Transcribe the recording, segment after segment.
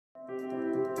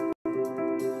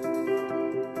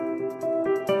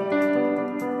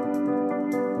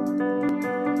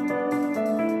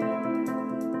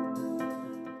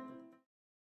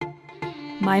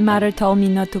My mother told me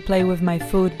not to play with my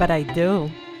food, but I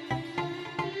do.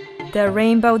 The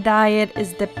rainbow diet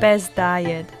is the best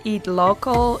diet. Eat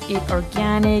local, eat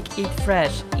organic, eat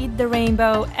fresh. Eat the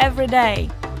rainbow every day.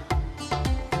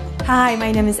 Hi,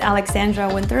 my name is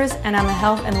Alexandra Winters and I'm a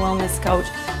health and wellness coach.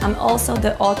 I'm also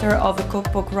the author of the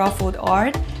cookbook Raw Food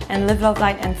Art and Live, Love,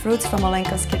 Light and Fruits from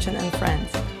Olenko's Kitchen and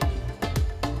Friends.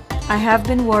 I have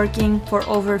been working for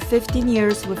over 15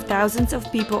 years with thousands of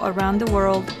people around the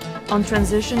world on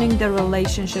transitioning their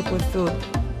relationship with food.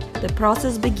 The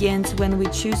process begins when we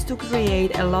choose to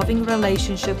create a loving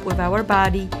relationship with our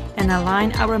body and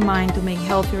align our mind to make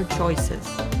healthier choices.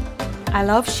 I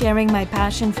love sharing my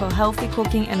passion for healthy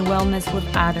cooking and wellness with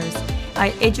others.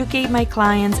 I educate my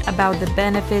clients about the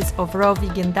benefits of raw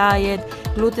vegan diet,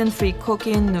 gluten-free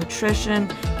cooking, nutrition,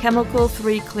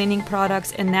 chemical-free cleaning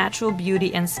products, and natural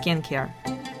beauty and skincare.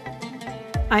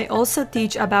 I also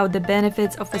teach about the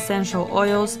benefits of essential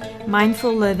oils,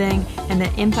 mindful living, and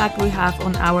the impact we have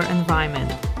on our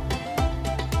environment.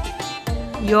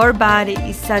 Your body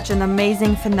is such an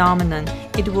amazing phenomenon.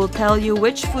 It will tell you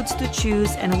which foods to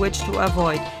choose and which to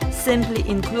avoid. Simply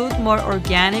include more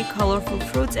organic, colorful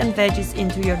fruits and veggies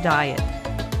into your diet.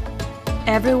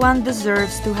 Everyone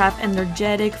deserves to have an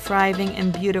energetic, thriving,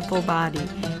 and beautiful body.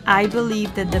 I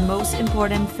believe that the most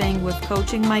important thing with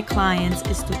coaching my clients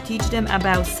is to teach them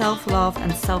about self-love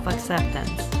and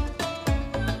self-acceptance.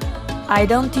 I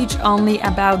don't teach only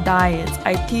about diets,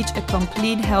 I teach a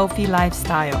complete healthy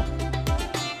lifestyle.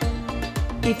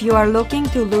 If you are looking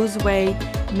to lose weight,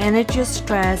 manage your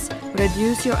stress,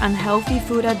 reduce your unhealthy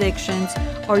food addictions,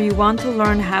 or you want to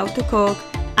learn how to cook,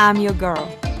 I'm your girl.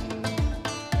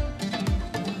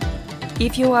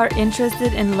 If you are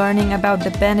interested in learning about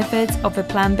the benefits of a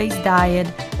plant-based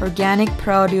diet, organic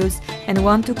produce, and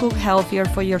want to cook healthier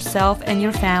for yourself and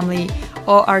your family,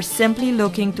 or are simply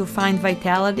looking to find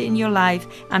vitality in your life,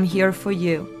 I'm here for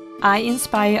you. I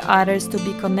inspire others to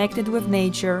be connected with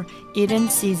nature, eat in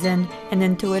season, and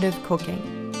intuitive cooking.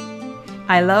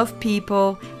 I love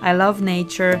people, I love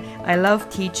nature, I love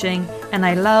teaching, and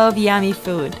I love yummy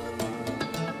food.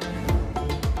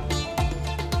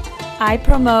 I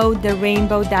promote the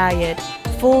rainbow diet,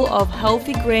 full of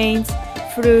healthy grains,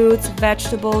 fruits,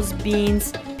 vegetables,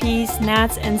 beans, peas,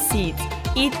 nuts, and seeds.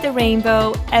 Eat the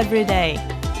rainbow every day.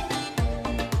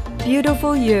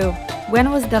 Beautiful you, when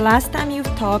was the last time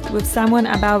you've talked with someone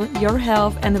about your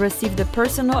health and received the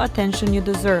personal attention you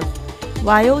deserve?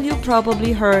 While you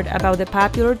probably heard about the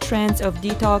popular trends of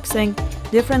detoxing,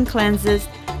 different cleanses,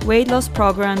 weight loss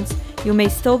programs, you may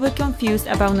still be confused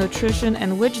about nutrition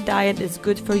and which diet is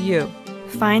good for you.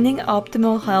 Finding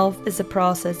optimal health is a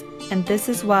process, and this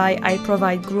is why I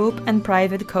provide group and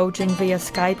private coaching via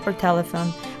Skype or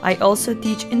telephone. I also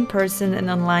teach in-person and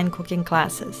online cooking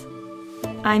classes.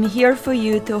 I'm here for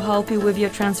you to help you with your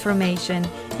transformation.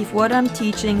 If what I'm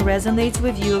teaching resonates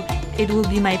with you, it will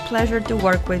be my pleasure to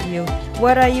work with you.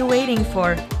 What are you waiting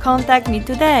for? Contact me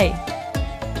today.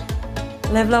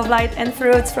 Live, love, light, and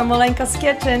fruits from Olenko's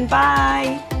Kitchen.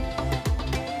 Bye!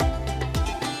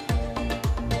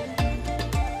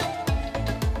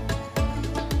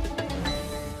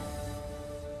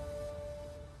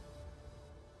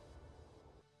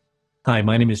 Hi,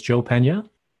 my name is Joe Pena.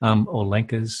 I'm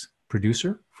Olenko's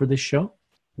producer for this show.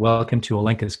 Welcome to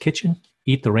Olenko's Kitchen,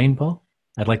 Eat the Rainbow.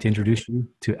 I'd like to introduce you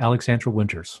to Alexandra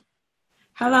Winters.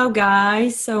 Hello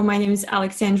guys, so my name is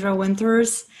Alexandra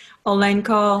Winters,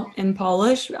 Olenko in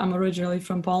Polish. I'm originally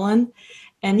from Poland.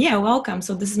 And yeah, welcome.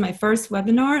 So this is my first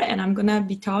webinar and I'm gonna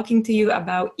be talking to you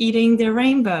about eating the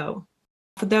rainbow.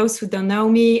 For those who don't know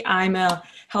me, I'm a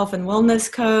health and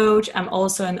wellness coach. I'm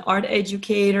also an art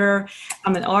educator.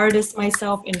 I'm an artist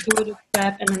myself, intuitive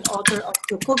chef, and an author of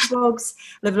 2 cookbooks,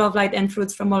 Live, Love, Light, and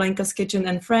Fruits from Olenko's Kitchen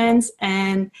and Friends,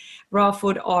 and Raw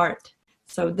Food Art.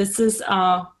 So this is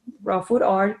Raw Food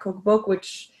Art cookbook,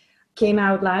 which came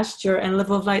out last year, and Live,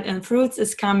 Love, Light, and Fruits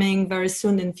is coming very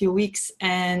soon in a few weeks,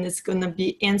 and it's going to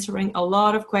be answering a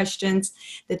lot of questions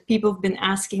that people have been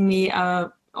asking me,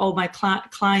 all my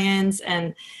clients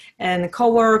and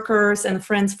coworkers and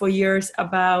friends for years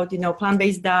about,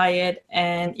 plant-based diet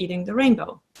and eating the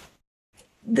rainbow.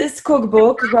 This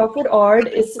cookbook, Raw Food Art,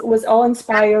 was all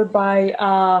inspired by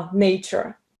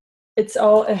nature. It's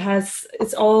all,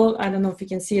 I don't know if you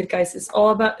can see it, guys. It's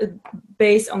all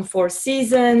based on 4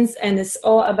 seasons, and it's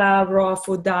all about raw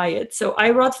food diet. So I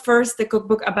wrote first the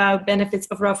cookbook about benefits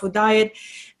of raw food diet,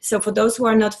 So for those who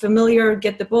are not familiar,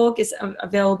 get the book. It's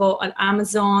available on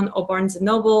Amazon or Barnes and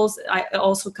Nobles. It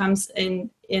also comes in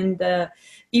the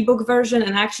ebook version.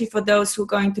 And actually for those who are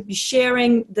going to be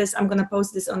sharing this, I'm going to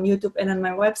post this on YouTube and on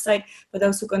my website. For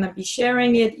those who are going to be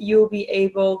sharing it, you'll be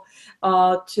able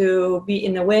to be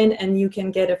in the win, and you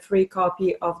can get a free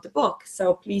copy of the book.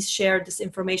 So please share this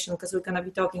information, because we're going to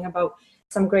be talking about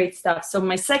some great stuff. So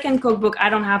my second cookbook, I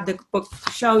don't have the book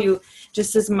to show you,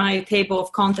 just as my table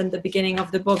of content at the beginning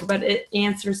of the book, but it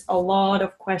answers a lot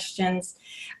of questions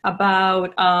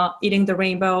about eating the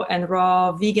rainbow and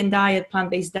raw vegan diet,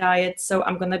 plant-based diet. So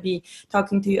I'm going to be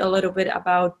talking to you a little bit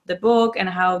about the book and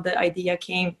how the idea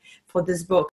came for this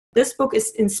book. This book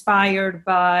is inspired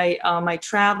by my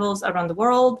travels around the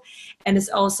world, and is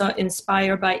also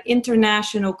inspired by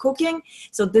international cooking.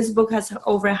 So this book has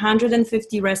over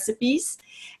 150 recipes,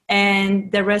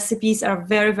 and the recipes are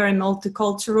very, very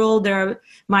multicultural. There are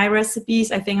my recipes.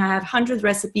 I think I have 100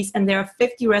 recipes, and there are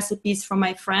 50 recipes from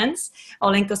my friends,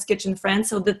 Olenko's Kitchen Friends.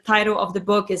 So the title of the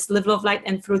book is Live, Love, Light,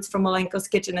 and Fruits from Olenko's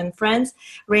Kitchen and Friends,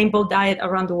 Rainbow Diet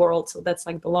Around the World. So that's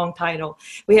like the long title.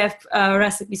 We have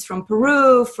recipes from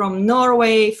Peru, from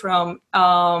Norway, from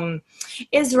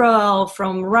Israel,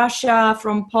 from Russia,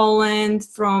 from Poland,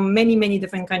 from many, many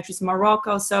different countries,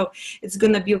 Morocco. So it's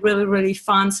going to be really, really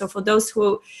fun. So for those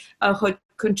who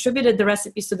contributed the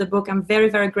recipes to the book, I'm very,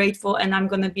 very grateful, and I'm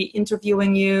going to be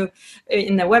interviewing you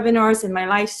in the webinars, in my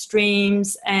live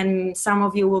streams, and some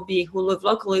of you who live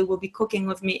locally will be cooking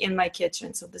with me in my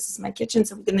kitchen. So this is my kitchen,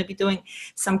 so we're going to be doing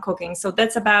some cooking. So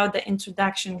that's about the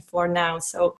introduction for now.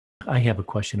 So I have a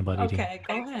question about eating. Okay,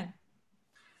 go ahead.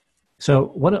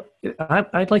 So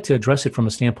I'd like to address it from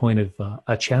a standpoint of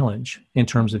a challenge in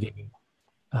terms of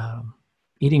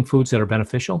eating foods that are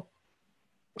beneficial.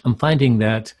 I'm finding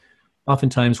that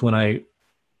oftentimes when I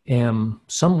am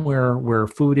somewhere where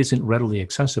food isn't readily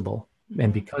accessible,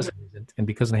 and because it isn't, and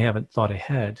because I haven't thought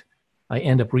ahead, I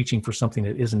end up reaching for something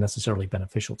that isn't necessarily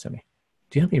beneficial to me.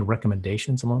 Do you have any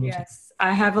recommendations along those lines? Yes,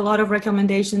 I have a lot of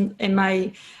recommendations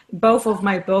in both of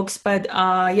my books, but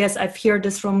yes, I've heard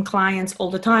this from clients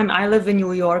all the time. I live in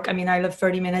New York. I mean, I live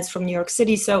 30 minutes from New York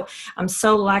City, so I'm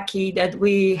so lucky that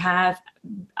we have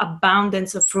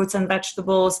abundance of fruits and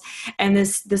vegetables, and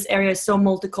this area is so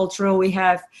multicultural. We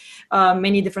have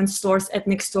many different stores,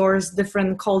 ethnic stores,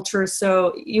 different cultures,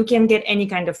 so you can get any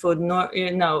kind of food.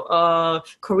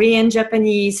 Korean,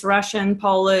 Japanese, Russian,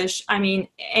 Polish. I mean,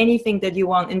 anything that you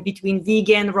want in between,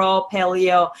 vegan, raw,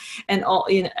 paleo, and all,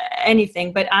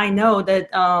 anything. But I know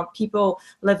that people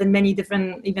live in many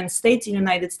different even states in the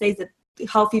United States that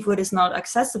healthy food is not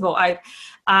accessible.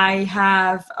 I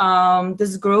have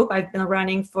this group I've been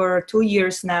running for 2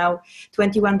 years now,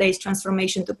 21 days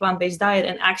transformation to plant-based diet.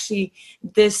 And actually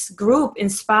this group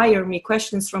inspired me,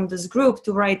 questions from this group,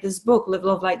 to write this book, Live,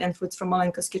 Love, Light, and Fruits from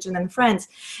Olenko's Kitchen and Friends.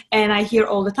 And I hear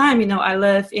all the time, I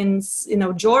live in,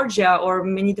 Georgia or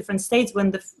many different states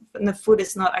when the food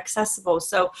is not accessible.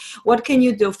 So what can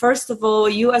you do? First of all,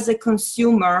 you as a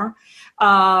consumer,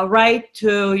 write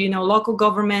to local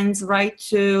governments, write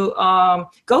to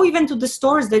go even to the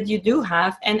stores that you do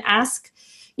have and ask,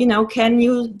 can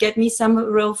you get me some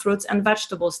real fruits and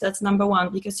vegetables? That's number one,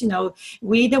 because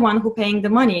we the one who paying the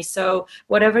money. So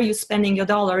whatever you spending your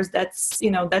dollars, that's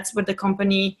what the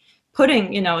company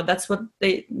putting, that's what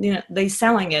they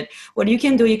selling it. What you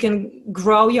can do, you can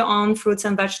grow your own fruits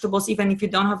and vegetables. Even if you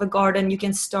don't have a garden, you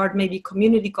can start maybe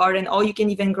community garden, or you can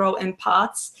even grow in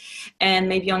pots and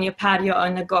maybe on your patio or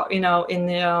in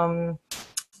the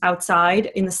outside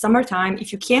in the summertime.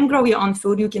 If you can't grow your own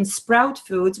food, you can sprout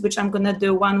foods, which I'm going to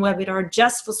do one webinar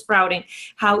just for sprouting,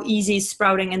 how easy is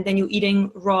sprouting, and then you're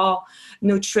eating raw,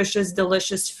 nutritious,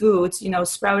 delicious foods.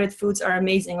 Sprouted foods are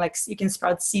amazing. Like you can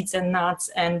sprout seeds and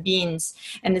nuts and beans,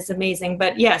 and it's amazing.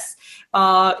 But yes,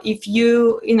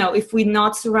 if we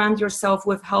not surround yourself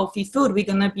with healthy food, we're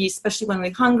going to be, especially when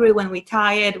we're hungry, when we're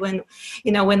tired, when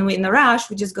we're in a rush,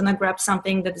 we're just going to grab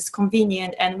something that is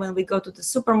convenient. And when we go to the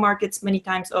supermarkets many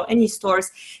times, or any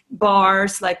stores,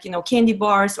 bars like candy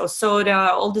bars or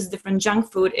soda, all this different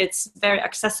junk food, it's very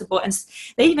accessible. And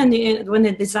they even, when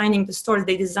they're designing the stores,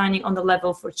 they're designing on the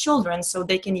level for children, so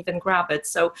they can even grab it.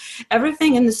 So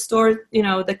everything in the store,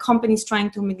 the company's trying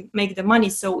to make the money.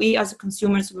 So we as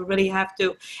consumers, we really have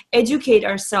to educate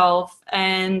ourselves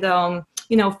and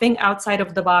think outside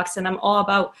of the box. And I'm all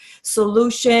about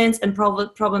solutions and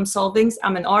problem solving.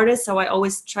 I'm an artist, so I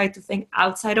always try to think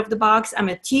outside of the box. I'm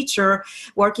a teacher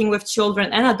working with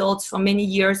children and adults for many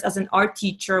years as an art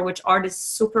teacher, which art is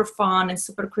super fun and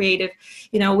super creative.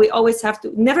 We always have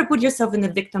to never put yourself in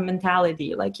the victim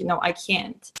mentality. Like, I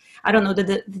can't. I don't know,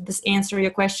 did this answer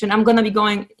your question? I'm going to be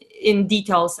going in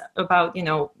details about,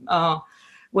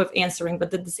 with answering,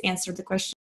 but did this answer the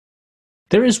question?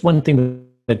 There is one thing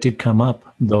that did come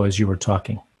up, though, as you were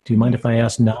talking. Do you mind if I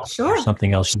ask now? Sure. Or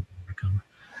something else?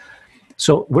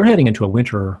 So we're heading into a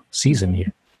winter season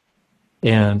here.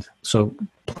 And so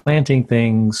planting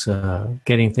things,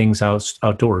 getting things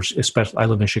outdoors, especially I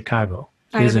live in Chicago.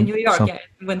 I live in New York, yeah,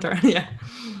 winter, yeah.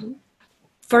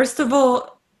 First of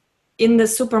all, in the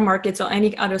supermarkets or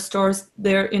any other stores,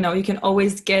 there, you can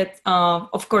always get,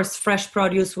 of course, fresh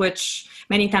produce, which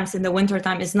many times in the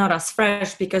wintertime is not as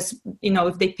fresh because,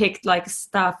 if they picked like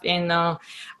stuff in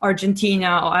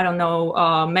Argentina or I don't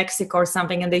know, Mexico or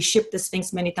something, and they ship these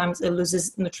things many times, it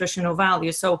loses nutritional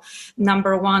value. So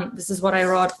number one, this is what I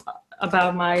wrote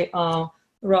about my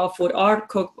raw food art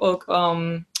cookbook,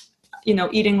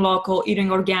 eating local,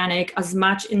 eating organic, as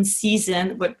much in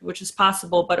season, which is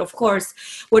possible. But of course,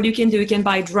 what you can do, you can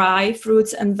buy dry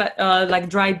fruits and like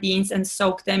dry beans and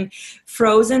soak them.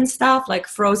 Frozen stuff like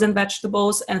frozen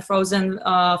vegetables and frozen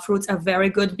fruits are very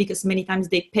good because many times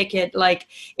they pick it like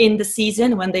in the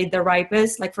season when they're the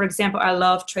ripest. Like for example, I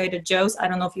love Trader Joe's. I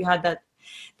don't know if you had that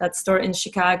store in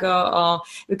Chicago,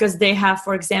 because they have,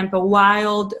 for example,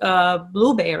 wild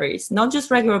blueberries, not just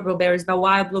regular blueberries, but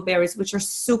wild blueberries, which are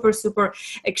super, super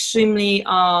extremely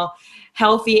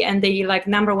healthy. And they like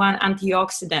number one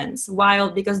antioxidants,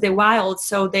 wild, because they're wild.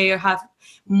 So they have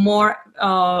more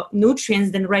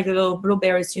nutrients than regular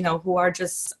blueberries, who are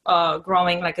just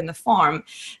growing like in the farm,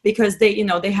 because they,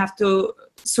 they have to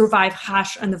survive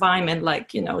harsh environment,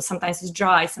 like sometimes it's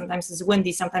dry, sometimes it's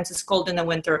windy, sometimes it's cold in the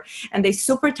winter, and they're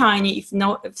super tiny.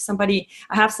 If somebody,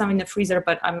 I have some in the freezer,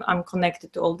 but I'm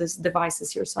connected to all these devices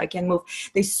here so I can move.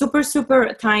 They're super,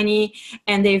 super tiny,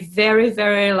 and they're very,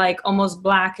 very like almost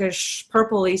blackish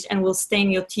purplish and will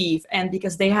stain your teeth, and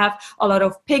because they have a lot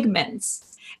of pigments.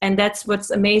 And that's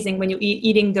what's amazing when you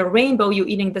eating the rainbow, you're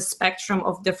eating the spectrum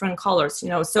of different colors,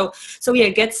 So yeah,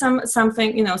 get some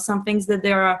things that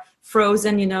they are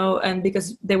frozen, and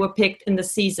because they were picked in the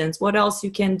seasons. What else you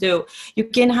can do? You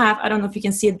can have, I don't know if you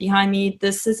can see it behind me,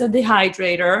 this is a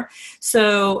dehydrator.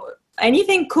 So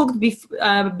anything cooked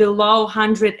below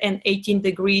 118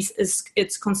 degrees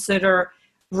it's considered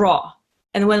raw.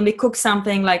 And when we cook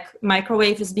something, like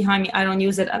microwave is behind me, I don't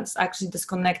use it. It's actually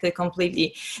disconnected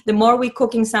completely. The more we're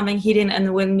cooking something hidden,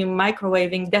 and when you're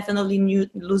microwaving, definitely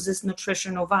loses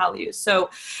nutritional value. So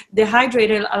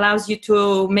dehydrated allows you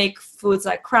to make foods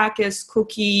like crackers,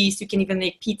 cookies. You can even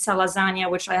make pizza, lasagna,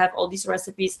 which I have all these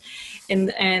recipes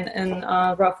in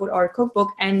Raw Food Art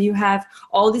Cookbook. And you have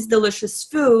all this delicious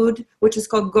food, which is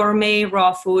called gourmet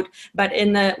raw food, but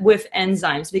with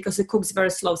enzymes, because it cooks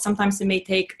very slow. Sometimes it may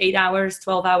take 8 hours,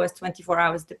 12 hours, 24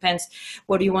 hours, depends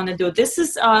what you want to do. This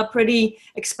is a pretty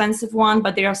expensive one,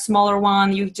 but there are smaller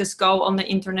one. You just go on the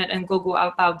internet and Google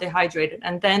about dehydrated,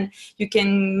 and then you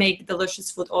can make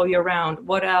delicious food all year round.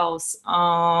 What else?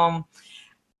 I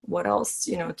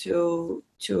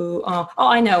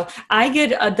know. I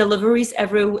get deliveries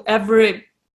every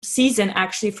season,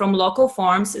 actually, from local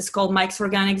farms. It's called Mike's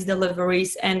Organics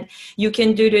Deliveries, and you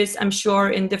can do this, I'm sure,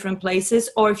 in different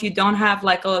places. Or if you don't have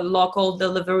like a local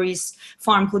deliveries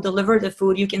farm who deliver the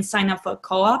food, you can sign up for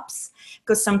co-ops,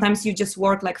 because sometimes you just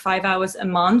work like 5 hours a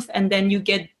month, and then you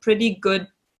get pretty good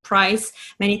price,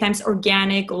 many times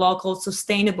organic, local,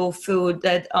 sustainable food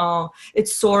that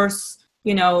it's sourced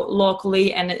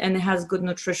locally, and it has good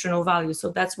nutritional value.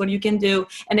 So that's what you can do.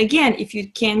 And again, if you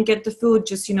can't get the food,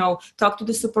 just talk to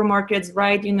the supermarkets,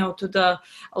 write to the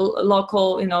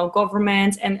local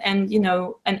governments, and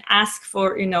ask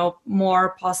for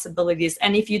more possibilities.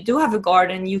 And if you do have a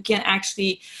garden, you can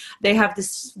actually, they have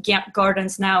this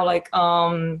gardens now, like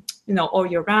all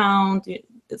year round.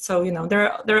 So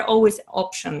there are always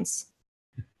options.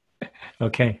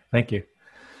 Okay, thank you.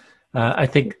 I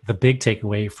think the big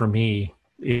takeaway for me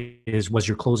was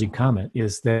your closing comment,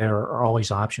 is there are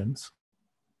always options.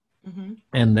 Mm-hmm.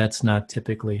 And that's not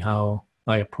typically how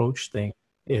I approach things.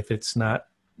 If it's not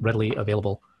readily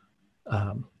available,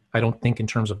 I don't think in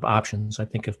terms of options. I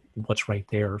think of what's right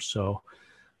there. So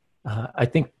I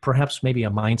think perhaps maybe a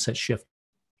mindset shift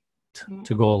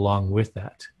to go along with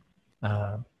that,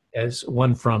 as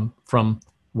one from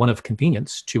one of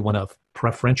convenience to one of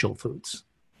preferential foods.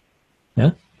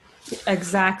 Yeah.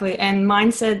 Exactly. And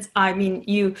mindsets, I mean,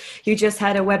 you just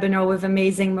had a webinar with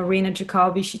amazing Marina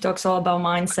Jacoby. She talks all about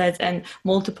mindsets and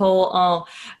multiple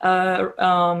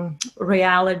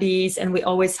realities. And we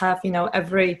always have,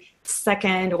 every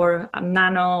second or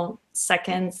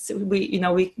nanoseconds,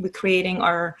 we're creating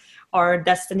our our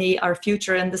destiny, our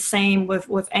future. And the same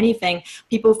with anything.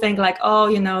 People think like, oh,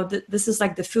 you know, this is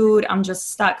like the food, I'm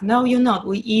just stuck. No, you're not.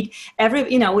 We eat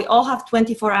we all have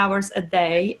 24 hours a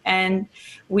day, and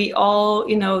we all,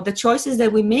 you know, the choices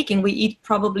that we're making, we eat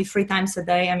probably 3 times a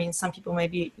day. I mean, some people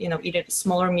maybe, you know, eat at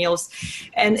smaller meals.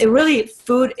 And it really,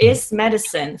 food is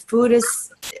medicine. Food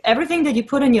is everything that you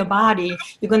put in your body.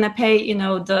 You're going to pay, you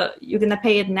know, you're going to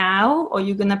pay it now, or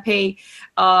you're going to pay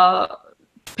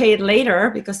it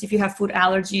later, because if you have food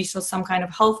allergies or some kind of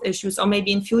health issues, or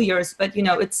maybe in a few years, but you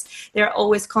know, there are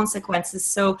always consequences.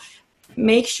 So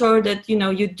make sure that, you know,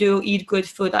 you do eat good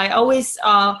food. I always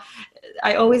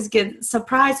get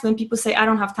surprised when people say, I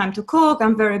don't have time to cook,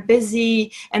 I'm very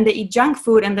busy, and they eat junk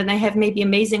food, and then they have maybe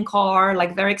amazing car,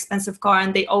 like very expensive car,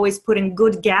 and they always put in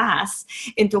good gas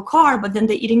into a car, but then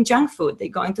they're eating junk food. They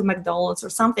go into McDonald's or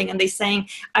something, and they're saying,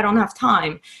 I don't have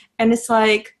time. And it's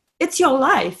like, it's your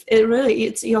life.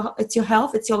 It's your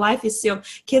health, it's your life, it's your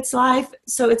kid's life.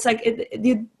 So it's like,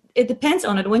 it depends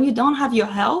on it. When you don't have your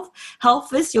health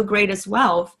is your greatest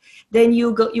wealth. Then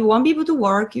you won't be able to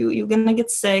work. You're gonna get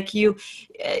sick.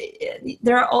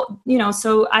 There are all, you know.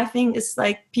 So I think it's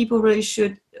like people really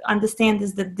should understand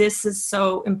that this is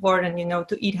so important, you know,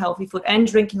 to eat healthy food and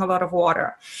drinking a lot of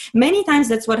water. Many times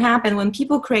that's what happens when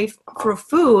people crave for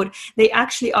food. They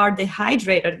actually are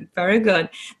dehydrated. Very good.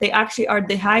 They actually are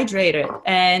dehydrated.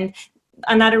 And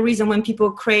another reason when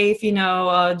people crave, you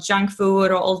know, junk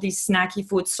food or all these snacky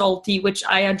food, salty, which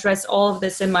I address all of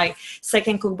this in my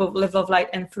second cookbook, Live, Love, Light,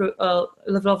 and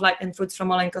Fruits from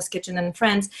Olenko's Kitchen and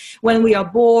Friends. When we are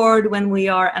bored, when we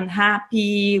are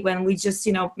unhappy, when we just,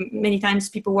 you know, many times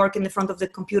people work in the front of the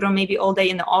computer, maybe all day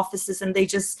in the offices, and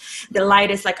the light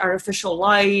is like artificial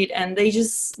light, and they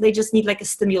just need like a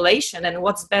stimulation. And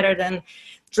what's better than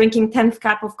drinking 10th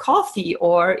cup of coffee,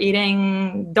 or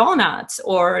eating donuts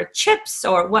or chips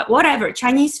or whatever,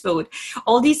 Chinese food,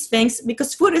 all these things,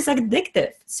 because food is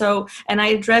addictive. So, and I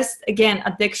addressed, again,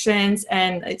 addictions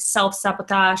and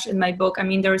self-sabotage in my book. I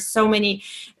mean, there are so many.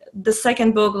 The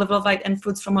second book, Live, Love, Light, and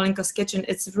Fruits from Olenko's Kitchen,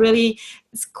 it's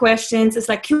questions. It's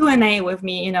like Q&A with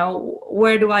me, you know,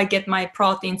 where do I get my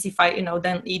proteins if I, you know,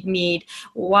 don't eat meat?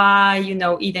 Why, you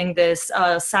know, eating this,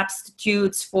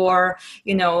 substitutes for,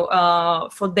 you know,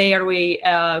 for dairy,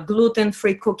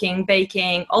 gluten-free cooking,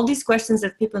 baking, all these questions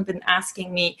that people have been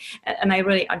asking me, and I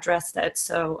really addressed that.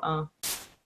 So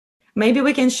maybe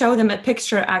we can show them a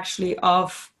picture actually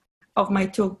of my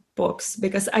 2 books,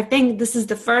 because I think this is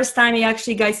the first time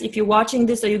guys, if you're watching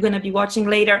this or you're going to be watching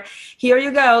later, here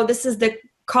you go. This is the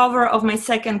cover of my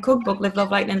second cookbook, Live,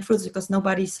 Love, Light, and Fruits, because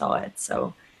nobody saw it.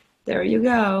 So there you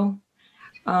go.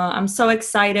 I'm so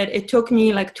excited. It took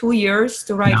me like 2 years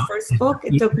to write first book.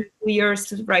 It took me 2 years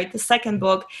to write the second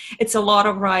book. It's a lot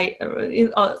of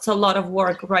it's a lot of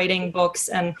work writing books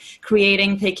and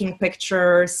creating, taking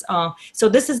pictures. So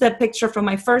this is the picture from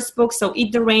my first book. So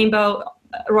Eat the Rainbow,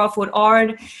 Raw Food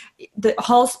Art, the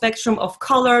whole spectrum of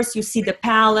colors. You see the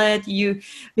palette,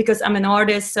 because I'm an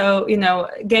artist, so, you know,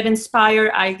 get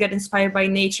inspired. I get inspired by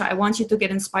nature. I want you to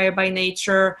get inspired by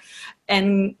nature,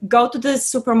 and go to the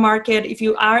supermarket. If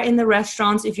you are in the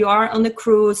restaurants, if you are on the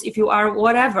cruise, if you are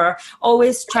whatever,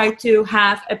 always try to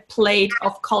have a plate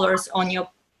of colors on your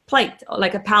plate,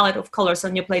 like a palette of colors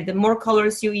on your plate. The more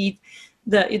colors you eat,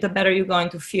 the better you're going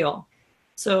to feel.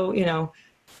 So, you know,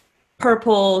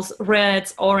 purples,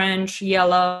 reds, orange,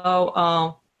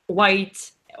 yellow,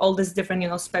 white, all this different, you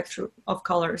know, spectrum of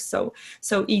colors. So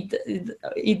eat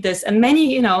this. And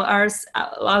many, you know,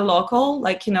 are local.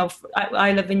 Like, you know,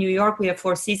 I live in New York. We have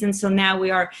 4 seasons. So now we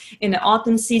are in the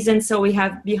autumn season. So we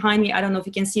have behind me, I don't know if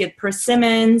you can see it,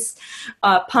 persimmons,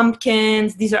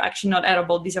 pumpkins. These are actually not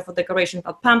edible. These are for decoration,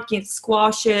 but pumpkins,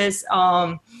 squashes,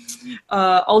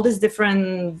 all this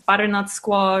different butternut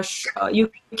squash. You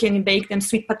can bake them,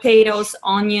 sweet potatoes,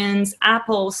 onions,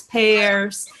 apples,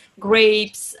 pears,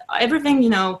 grapes, everything, you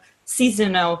know,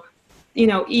 seasonal, you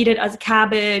know, eat it as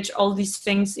cabbage, all these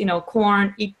things, you know,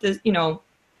 corn, eat the, you know,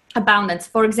 abundance.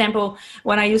 For example,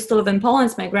 when I used to live in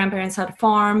Poland, my grandparents had a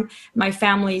farm. My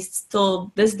family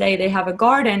still this day, they have a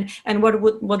garden. And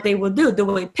what they would do, they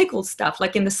would pickle stuff.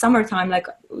 Like in the summertime, like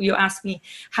you asked me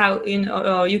how, you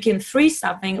know, you can freeze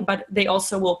something, but they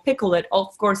also will pickle it.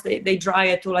 Of course, they dry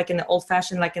it to like in the old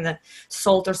fashioned, like in the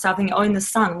salt or something, or in the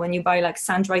sun. When you buy like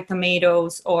sun-dried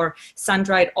tomatoes or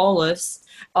sun-dried olives,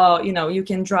 you know, you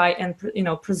can dry and, you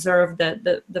know, preserve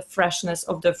the freshness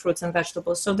of the fruits and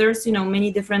vegetables. So there's, you know,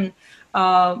 many different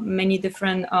many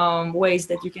different ways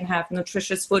that you can have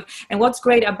nutritious food. And what's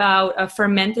great about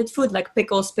fermented food, like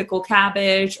pickles, pickled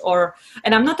cabbage,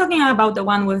 and I'm not talking about the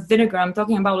one with vinegar, I'm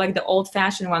talking about like the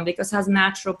old-fashioned one, because it has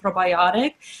natural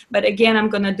probiotic. But again, I'm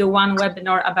gonna do one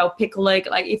webinar about pickling.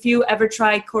 Like if you ever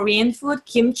try Korean food,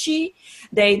 kimchi,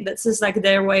 this is like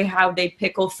their way how they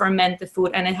pickle, ferment the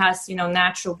food, and it has, you know,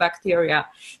 natural bacteria.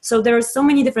 So there are so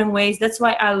many different ways. That's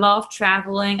why I love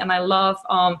traveling, and I love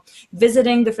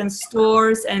visiting different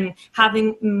stores and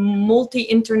having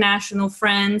multi-international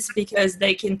friends, because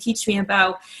they can teach me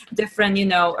about different, you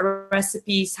know,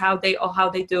 recipes, how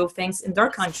they do things in their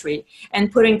country,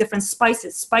 and putting different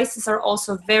spices. Spices are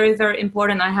also very, very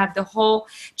important. I have the whole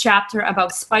chapter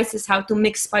about spices, how to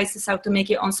mix spices, how to make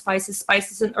your own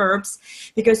spices and herbs,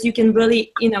 because you can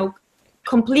really, you know,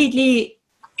 completely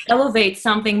elevate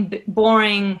something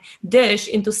boring dish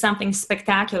into something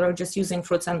spectacular just using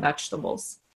fruits and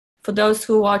vegetables. For those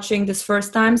who are watching this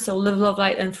first time, so Live, Love,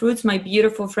 Light, and Fruits, my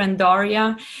beautiful friend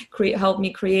Daria helped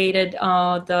me created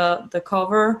the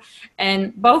cover.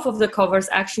 And both of the covers,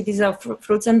 actually, these are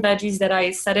fruits and veggies that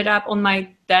I set it up on my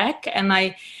deck.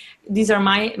 And these are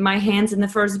my hands in the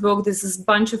first book. This is a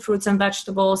bunch of fruits and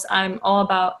vegetables. I'm all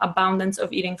about abundance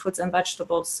of eating fruits and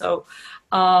vegetables. So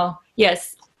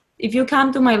yes, if you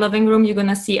come to my living room, you're going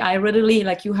to see I really,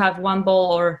 like, you have one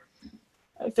bowl, or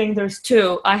I think there's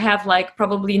two. I have like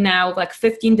probably now like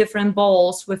 15 different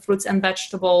bowls with fruits and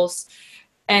vegetables.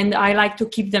 And I like to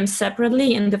keep them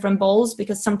separately in different bowls,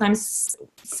 because sometimes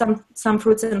some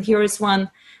fruits, and here is one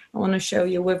I want to show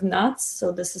you with nuts.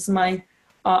 So this is my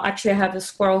actually, I have a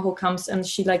squirrel who comes and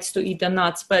she likes to eat the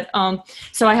nuts. But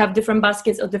so I have different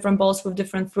baskets of different bowls with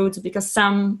different fruits, because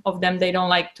some of them, they don't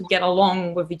like to get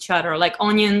along with each other. Like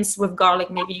onions with garlic,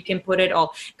 maybe you can put it,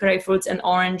 or grapefruits and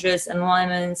oranges and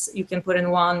lemons, you can put in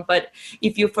one. But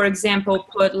if you, for example,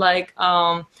 put like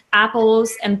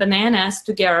apples and bananas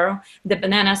together, the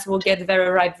bananas will get very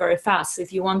ripe very fast. So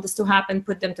if you want this to happen,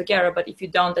 put them together. But if you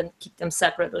don't, then keep them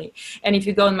separately. And if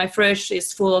you go in my fridge,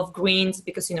 it's full of greens,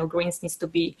 because, you know, greens needs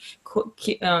to be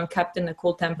kept in a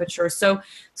cool temperature. So,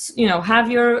 you know,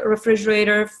 have your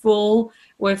refrigerator full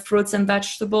with fruits and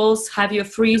vegetables. Have your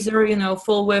freezer, you know,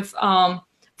 full with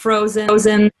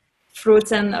frozen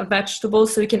fruits and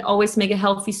vegetables, so you can always make a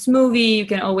healthy smoothie. You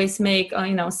can always make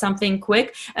you know, something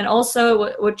quick. And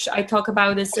also, which I talk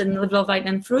about this in Live, Love, Light,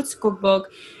 and Fruits cookbook,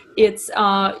 it's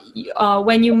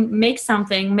when you make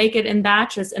something, make it in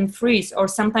batches and freeze, or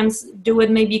sometimes do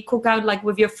it, maybe cook out like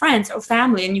with your friends or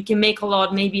family, and you can make a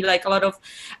lot, maybe like a lot of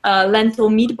lentil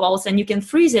meatballs, and you can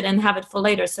freeze it and have it for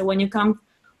later. So when you come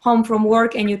home from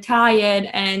work and you're tired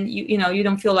and you know, you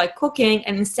don't feel like cooking,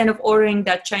 and instead of ordering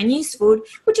that Chinese food,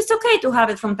 which is okay to have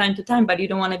it from time to time, but you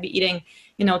don't want to be eating,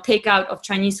 you know, takeout of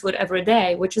Chinese food every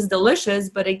day, which is delicious,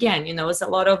 but again, you know, it's a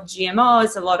lot of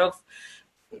GMOs, a lot of,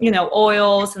 you know,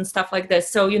 oils and stuff like this.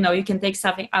 So, you know, you can take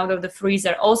something out of the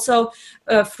freezer. Also,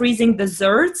 freezing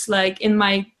desserts, like in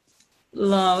my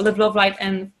Live, Love, Light,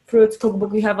 and Fruits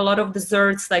cookbook, we have a lot of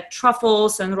desserts like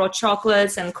truffles and raw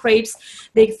chocolates and crepes.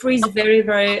 They freeze very,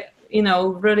 very, you know,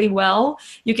 really well.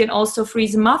 You can also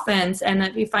freeze muffins. And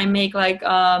if I make like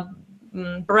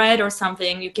bread or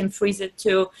something, you can freeze it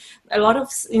too. A lot of,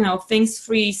 you know, things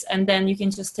freeze, and then you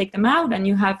can just take them out, and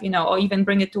you have, you know, or even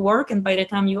bring it to work, and by the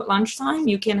time you lunchtime,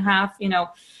 you can have, you know,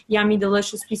 yummy,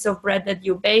 delicious piece of bread that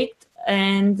you baked,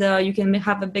 and you can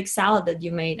have a big salad that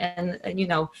you made, and you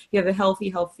know, you have a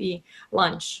healthy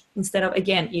lunch, instead of,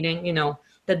 again, eating, you know,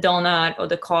 the donut or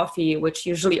the coffee, which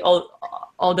usually all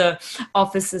the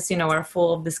offices, you know, are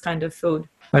full of this kind of food.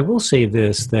 I will say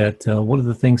this, that one of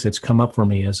the things that's come up for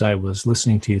me as I was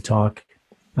listening to you talk,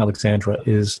 Alexandra,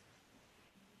 is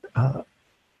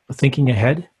thinking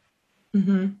ahead.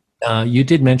 Mm-hmm. You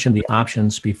did mention the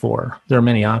options before. There are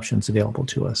many options available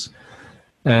to us.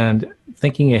 And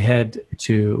thinking ahead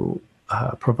to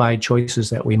provide choices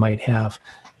that we might have.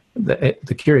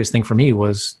 The curious thing for me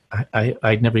was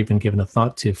I'd never even given a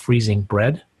thought to freezing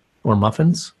bread or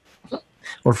muffins,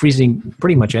 or freezing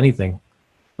pretty much anything,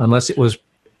 unless it was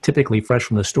typically fresh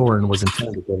from the store and was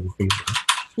intended to go to the freezer.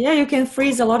 Yeah, you can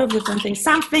freeze a lot of different things.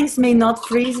 Some things may not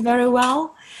freeze very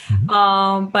well,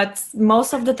 mm-hmm. But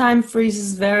most of the time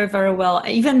freezes very, very well.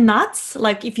 Even nuts,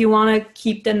 like if you want to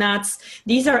keep the nuts,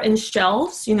 these are in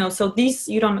shelves, you know, so these,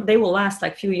 they will last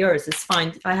like a few years. It's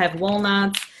fine. I have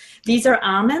walnuts. These are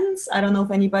almonds. I don't know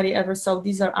if anybody ever saw,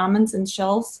 these are almonds in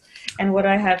shelves. And what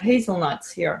I have,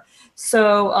 hazelnuts here.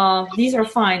 So these are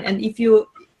fine. And if you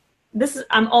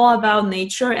I'm all about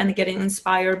nature and getting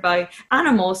inspired by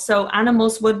animals. So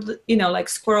animals would, like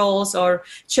squirrels or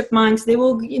chipmunks, they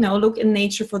will, look in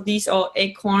nature for these, or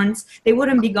acorns. They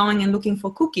wouldn't be going and looking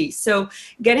for cookies. So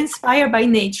get inspired by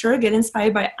nature, get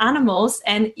inspired by animals,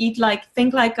 and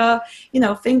think like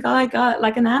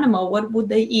an animal. What would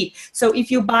they eat? So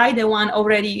if you buy the one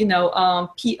already,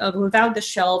 without the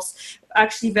shelves,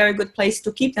 actually very good place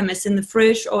to keep them is in the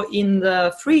fridge or in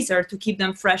the freezer to keep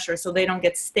them fresher so they don't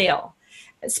get stale.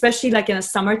 Especially like in the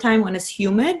summertime when it's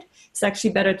humid, it's actually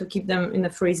better to keep them in the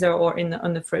freezer or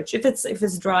on the fridge. If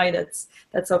it's dry,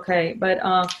 that's okay. But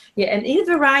yeah, and eat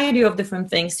a variety of different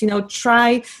things.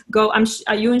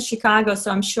 Are you in Chicago?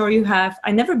 So I'm sure you have.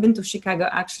 I've never been to Chicago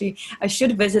actually. I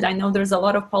should visit. I know there's a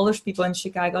lot of Polish people in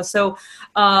Chicago. So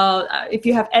if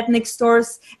you have ethnic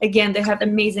stores, again, they have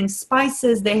amazing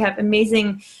spices. They have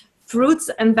amazing fruits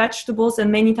and vegetables, and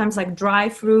many times like dry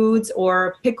fruits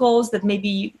or pickles that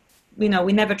maybe we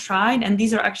never tried, and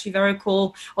these are actually very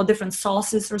cool, or different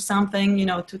sauces or something,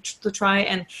 to try.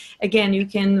 And again, you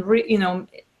can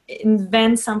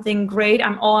invent something great.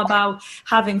 I'm all about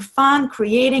having fun,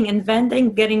 creating,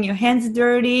 inventing, getting your hands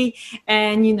dirty,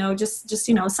 and just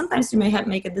sometimes you may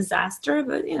make a disaster,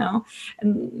 but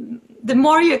and the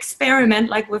more you experiment,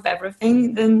 like with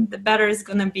everything, then the better it's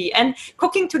gonna be. And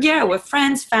cooking together with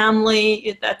friends,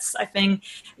 family, that's, I think,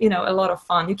 a lot of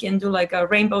fun. You can do like a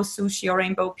rainbow sushi or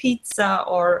rainbow pizza,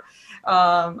 or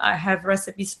I have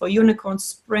recipes for unicorn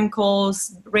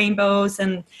sprinkles, rainbows,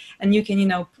 and you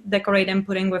can decorate them,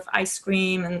 putting with ice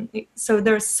cream, and so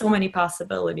there's so many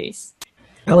possibilities.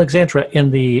 Alexandra, in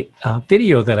the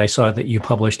video that I saw that you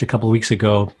published a couple of weeks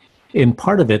ago, in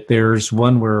part of it, there's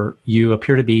one where you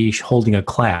appear to be holding a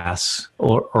class,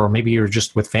 or maybe you're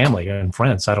just with family and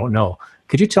friends. I don't know.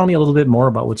 Could you tell me a little bit more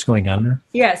about what's going on there?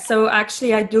 Yeah, so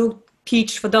actually I do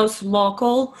teach for those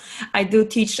local. I do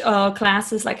teach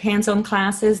classes, like hands-on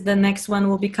classes. The next one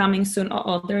will be coming soon.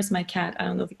 Oh, there's my cat. I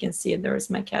don't know if you can see it. There's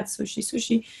my cat,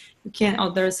 Sushi. You can't. Oh,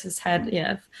 there's his head.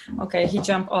 Yeah. Okay, he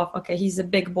jumped off. Okay, he's a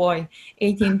big boy,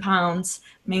 18 pounds,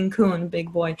 Maine Coon,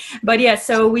 big boy. But yeah,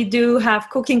 so we do have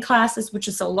cooking classes, which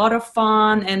is a lot of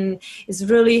fun and is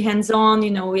really hands-on.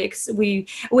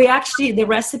 We actually, the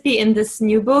recipe in this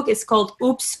new book is called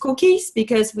Oops Cookies,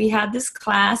 because we had this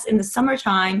class in the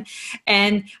summertime,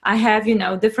 and I have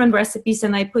different recipes,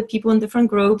 and I put people in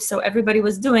different groups, so everybody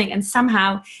was doing, and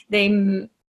somehow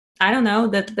I don't know,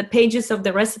 that the pages of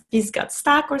the recipes got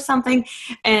stuck or something,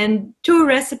 and 2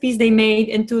 recipes they made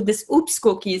into this Oops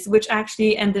cookies, which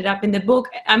actually ended up in the book.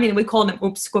 I mean, we call them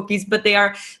Oops cookies, but they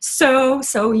are so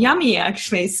yummy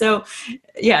actually. So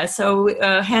yeah, so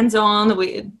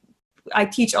hands-on. I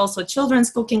teach also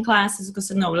children's cooking classes, because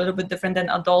a little bit different than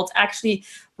adults. Actually,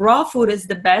 raw food is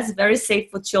the best, very safe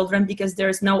for children, because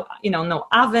there's no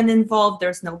oven involved,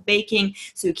 there's no baking,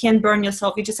 so you can't burn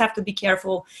yourself. You just have to be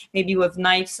careful, maybe with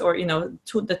knives or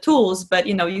the tools. But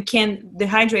you can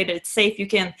dehydrate it. It's safe. You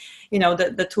can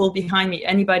the tool behind me,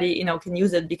 anybody can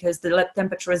use it, because the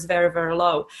temperature is very, very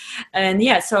low. And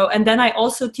yeah, and then I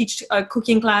also teach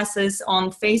cooking classes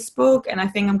on Facebook, and I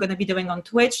think I'm going to be doing on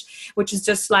Twitch, which is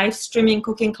just live streaming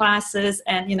cooking classes.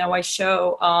 And I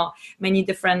show many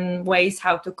different ways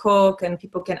how to cook, and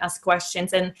people can ask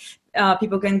questions, and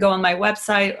people can go on my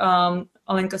website,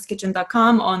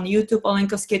 olenkoskitchen.com, on YouTube,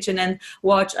 Olenko's Kitchen, and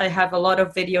watch. I have a lot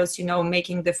of videos,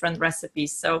 making different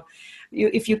recipes. So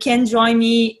if you can join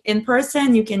me in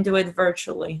person, you can do it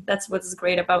virtually. That's what's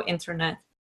great about internet.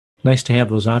 Nice to have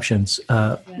those options.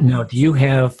 Now, do you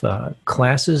have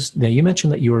classes? Now, you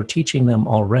mentioned that you were teaching them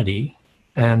already,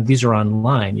 and these are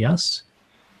online, yes?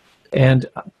 And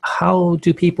how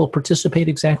do people participate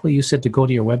exactly? You said to go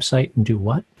to your website and do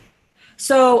what?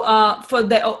 So for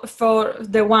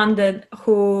the one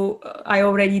who I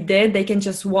already did, they can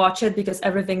just watch it, because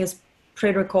everything is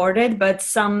pre-recorded. But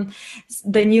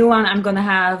the new one, I'm gonna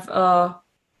have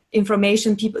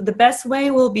information. The best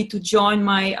way will be to join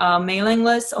my mailing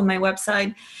list on my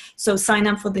website. So sign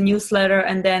up for the newsletter,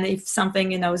 and then if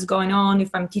something is going on,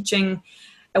 if I'm teaching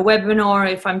a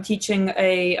webinar, if I'm teaching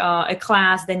a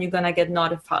class, then you're gonna get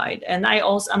notified. And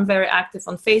I'm very active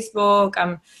on Facebook.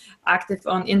 I'm active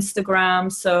on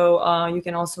Instagram, so you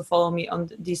can also follow me on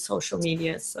these social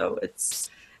media. So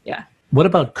yeah. What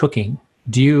about cooking?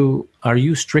 Are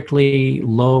you strictly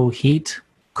low heat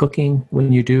cooking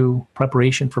when you do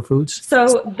preparation for foods?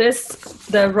 So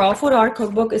the Raw Food Art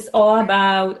Cookbook is all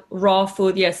about raw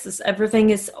food. Yes,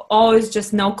 everything is always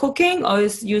just no cooking,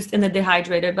 always used in the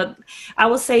dehydrator. But I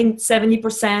will say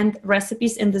 70%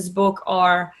 recipes in this book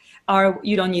are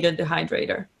you don't need a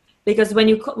dehydrator. because when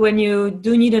you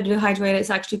do need a dehydrator, it's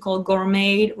actually called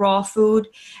gourmet raw food,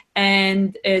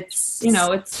 and it's, you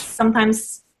know, it's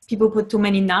sometimes people put too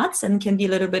many nuts and can be a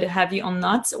little bit heavy on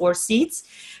nuts or seeds,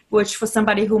 which for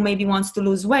somebody who maybe wants to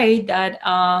lose weight,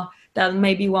 that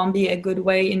maybe won't be a good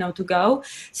way, you know, to go.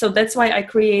 So that's why I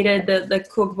created the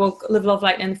cookbook Live, Love,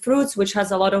 Light, and Fruits, which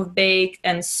has a lot of baked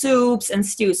and soups and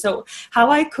stews. So how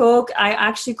I cook, I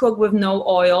actually cook with no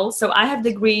oil. So I have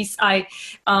degrees.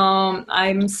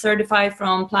 I'm certified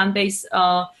from plant-based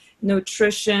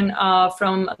nutrition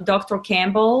from Dr.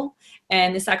 Campbell,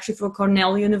 and it's actually for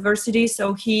Cornell University.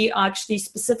 So he actually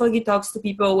specifically talks to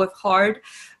people with heart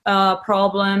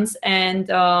problems and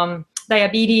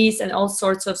diabetes and all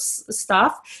sorts of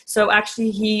stuff. So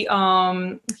actually he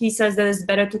says that it's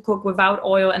better to cook without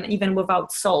oil and even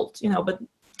without salt, you know, but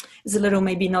it's a little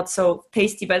maybe not so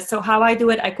tasty. But so how I do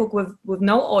it, I cook with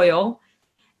no oil.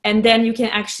 And then you can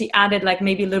actually add it like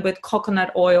maybe a little bit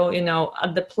coconut oil, you know,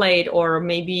 at the plate, or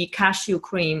maybe cashew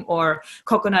cream or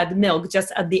coconut milk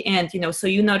just at the end, you know, so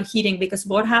you're not heating, because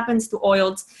what happens to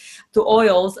oils,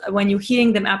 when you're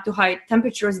heating them up to high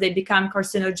temperatures, they become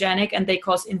carcinogenic and they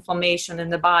cause inflammation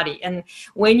in the body. And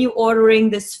when you're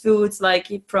ordering these foods, like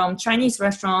from Chinese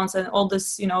restaurants and all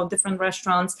this, you know, different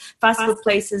restaurants, fast food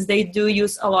places, they do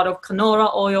use a lot of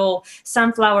canola oil,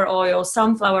 sunflower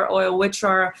oil, which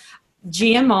are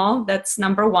GMO, that's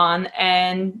number one.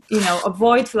 And, you know,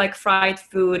 avoid like fried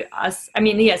food. I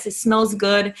mean, yes, it smells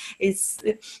good. It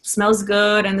smells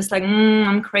good. And it's like,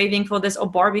 I'm craving for this, or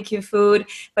barbecue food.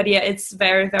 But yeah, it's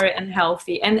very, very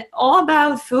unhealthy. And all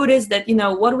about food is that, you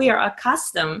know, what we are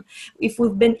accustomed. If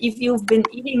you've been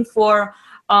eating for,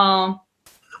 I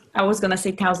was going to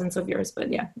say thousands of years,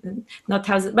 but yeah, not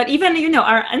thousands, but even, you know,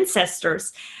 our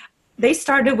ancestors, they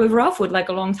started with raw food like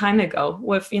a long time ago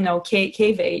with, you know,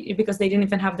 cave age, because they didn't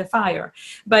even have the fire.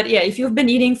 But yeah, if you've been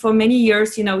eating for many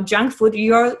years, you know, junk food,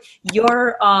 your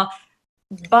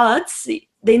buds,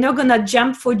 they're not gonna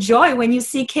jump for joy when you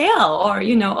see kale or,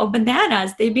 you know, or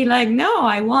bananas. They'd be like, no,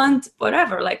 I want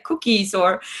whatever, like cookies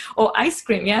or ice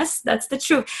cream. Yes, that's the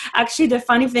truth. Actually, the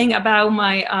funny thing about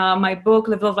my book,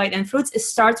 Live, Love, Light, and Fruits, it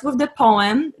starts with the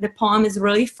poem. The poem is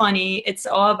really funny. It's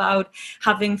all about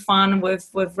having fun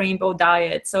with rainbow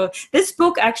diet. So this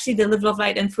book, actually, the Live, Love,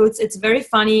 Light, and Fruits, it's very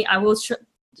funny. I will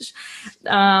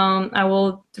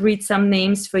read some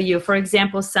names for you. For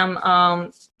example, some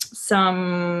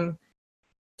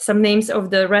names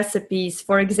of the recipes.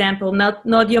 For example,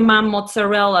 not your mom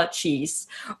mozzarella cheese,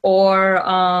 or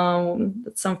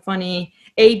some funny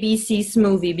ABC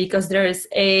smoothie, because there is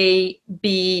A,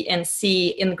 B, and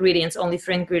C ingredients, only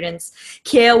 3 ingredients.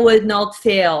 Kale would not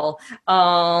fail.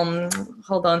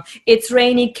 Hold on. It's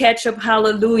raining ketchup,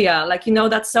 hallelujah. Like, you know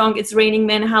that song, It's Raining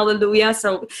Men, hallelujah.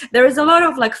 So there is a lot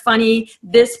of like funny,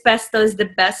 this pesto is the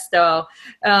best though.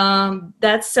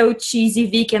 That's so cheesy,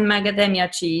 vegan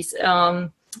macadamia cheese.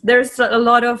 There's a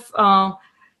lot of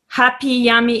happy,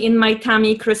 yummy, in my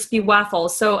tummy, crispy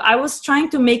waffles. So I was trying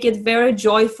to make it very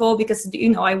joyful, because, you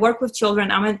know, I work with children,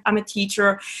 I'm a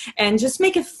teacher, and just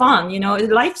make it fun. You know,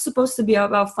 life's supposed to be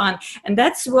about fun. And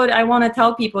that's what I want to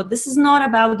tell people. This is not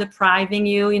about depriving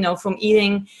you, you know, from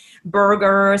eating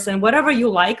burgers and whatever you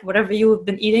like, whatever you've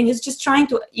been eating. Is just trying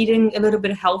to eating a little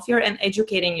bit healthier and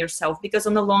educating yourself, because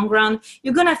on the long run,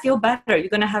 you're going to feel better. You're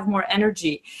going to have more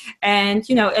energy. And,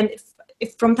 you know, and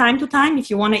if from time to time,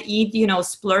 if you want to eat, you know,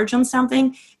 splurge on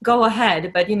something, go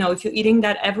ahead. But, you know, if you're eating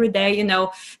that every day, you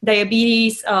know,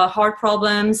 diabetes, heart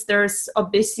problems, there's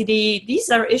obesity. These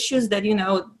are issues that, you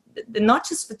know, not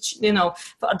just for, you know,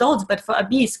 for adults, but for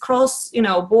obese, cross, you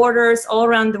know, borders all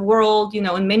around the world, you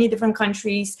know, in many different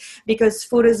countries, because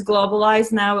food is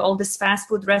globalized now. All these fast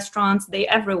food restaurants, they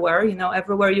everywhere, you know,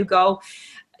 everywhere you go,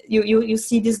 you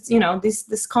see this, you know,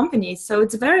 this company. So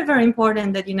it's very, very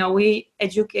important that, you know, we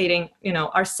educating, you know,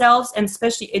 ourselves, and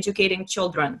especially educating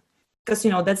children, because,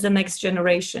 you know, that's the next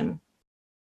generation.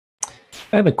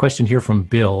 I have a question here from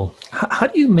Bill. How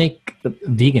do you make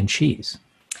vegan cheese?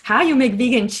 How you make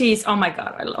vegan cheese? Oh my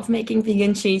God, I love making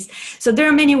vegan cheese. So there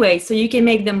are many ways. So you can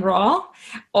make them raw,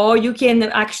 or you can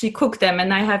actually cook them.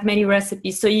 And I have many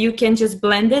recipes. So you can just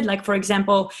blend it, like, for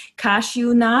example,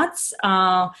 cashew nuts,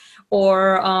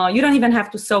 or you don't even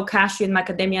have to soak cashew and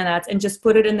macadamia nuts, and just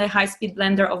put it in the high-speed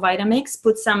blender of Vitamix.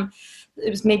 Put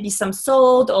maybe some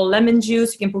salt or lemon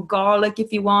juice. You can put garlic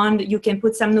if you want. You can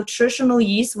put some nutritional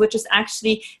yeast, which is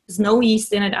actually, there's no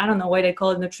yeast in it. I don't know why they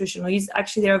call it nutritional yeast.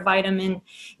 Actually, there's vitamin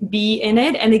B in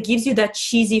it, and it gives you that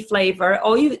cheesy flavor.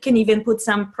 Or you can even put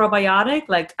some probiotic,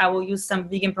 like I will use some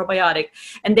vegan probiotic.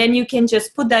 And then you can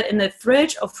just put that in the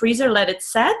fridge or freezer, let it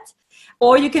set.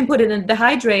 Or you can put it in the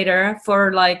dehydrator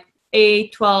for like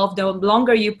 8, 12, the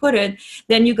longer you put it,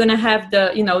 then you're gonna have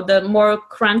the, you know, the more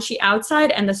crunchy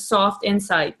outside and the soft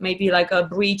inside. Maybe like a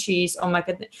brie cheese or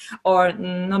or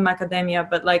not macadamia,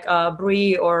 but like a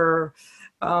brie or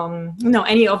you know,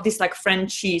 any of these like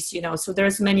French cheese, you know. So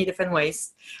there's many different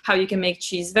ways how you can make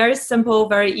cheese. Very simple,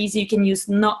 very easy. You can use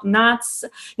nuts,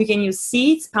 you can use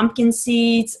seeds, pumpkin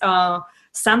seeds,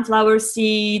 sunflower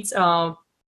seeds,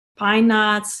 pine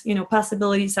nuts, you know,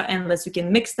 possibilities are endless. You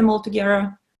can mix them all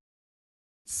together.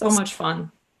 So much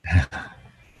fun.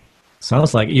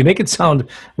 Sounds like you make it sound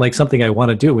like something I want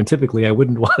to do, and typically I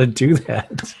wouldn't want to do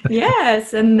that.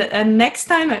 Yes, and next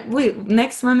time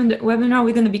next webinar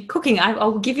we're going to be cooking.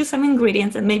 I'll give you some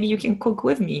ingredients, and maybe you can cook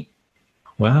with me.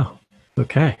 Wow.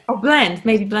 Okay. Or blend.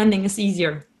 Maybe blending is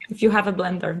easier if you have a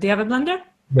blender. Do you have a blender?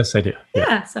 Yes, I do.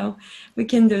 Yeah, so we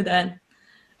can do that.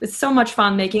 It's so much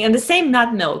fun making, and the same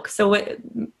nut milk. So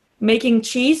making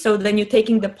cheese, so then you're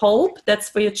taking the pulp, that's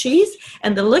for your cheese,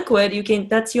 and the liquid,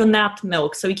 that's your nut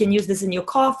milk. So you can use this in your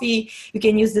coffee, you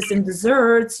can use this in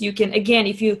desserts. You can, again,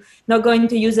 if you're not going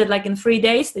to use it like in 3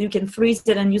 days, then you can freeze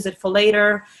it and use it for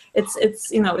later. It's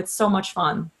you know, it's so much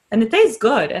fun, and it tastes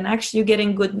good, and actually you're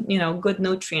getting good, you know, good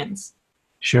nutrients.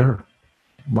 Sure.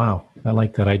 Wow, I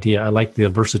like that idea. I like the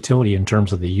versatility in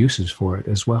terms of the uses for it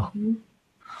as well. Mm-hmm.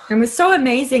 And it's so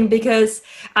amazing because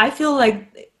I feel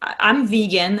like I'm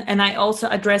vegan, and I also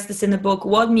address this in the book.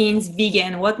 What means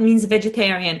vegan? What means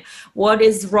vegetarian? What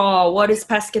is raw? What is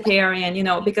pescatarian? You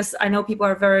know, because I know people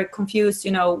are very confused,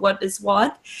 you know, what is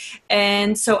what.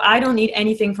 And so I don't eat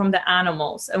anything from the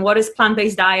animals. And what is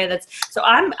plant-based diet?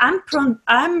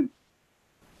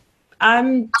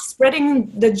 I'm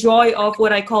spreading the joy of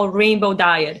what I call rainbow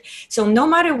diet. So no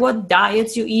matter what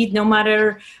diets you eat, no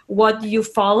matter what you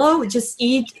follow, just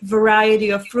eat variety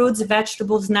of fruits,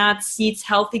 vegetables, nuts, seeds,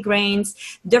 healthy grains,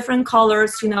 different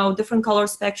colors, you know, different color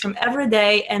spectrum every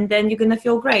day, and then you're gonna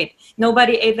feel great.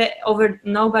 Nobody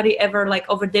ever like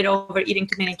overdid overeating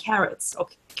too many carrots or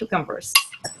cucumbers.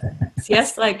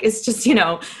 Yes, like it's just, you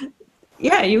know,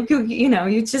 yeah, you know,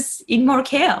 you just eat more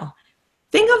kale.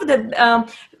 Think of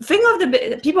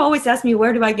the people always ask me,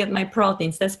 where do I get my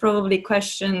proteins? That's probably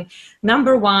question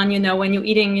number one. You know, when you're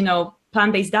eating, you know,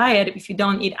 plant-based diet, if you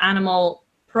don't eat animal,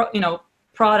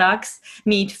 products,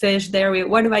 meat, fish, dairy,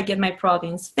 where do I get my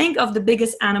proteins? Think of the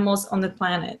biggest animals on the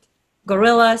planet: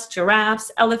 gorillas,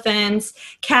 giraffes, elephants,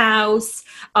 cows,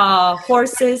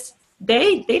 horses.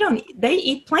 They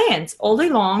eat plants all day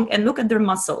long, and look at their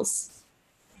muscles.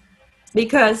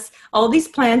 Because all these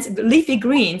plants, leafy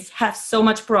greens, have so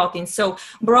much protein. So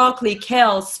broccoli,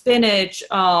 kale, spinach,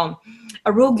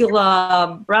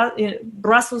 arugula,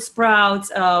 Brussels sprouts,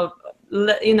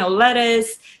 you know,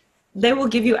 lettuce, they will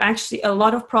give you actually a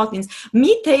lot of proteins.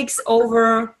 Meat takes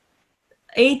over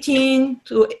 18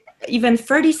 to even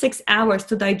 36 hours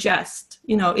to digest.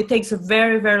 You know, it takes a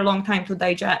very, very long time to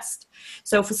digest.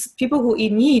 So for people who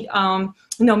eat meat,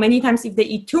 you know, many times if they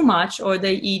eat too much, or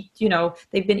they eat, you know,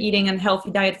 they've been eating a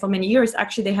unhealthy diet for many years,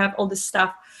 actually they have all this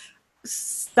stuff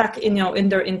stuck in, you know, in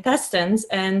their intestines,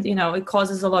 and, you know, it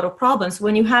causes a lot of problems.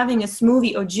 When you're having a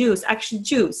smoothie or juice, actually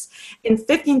juice, in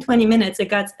 15-20 minutes it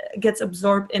gets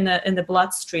absorbed in the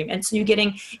bloodstream, and so you're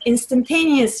getting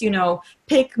instantaneous, you know,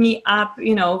 pick me up,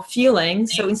 you know, feeling.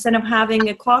 So instead of having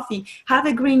a coffee, have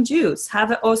a green juice,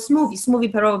 or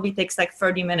smoothie probably takes like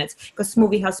 30 minutes, because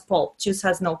smoothie has pulp, juice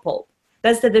has no pulp.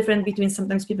 That's the difference between,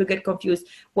 sometimes people get confused,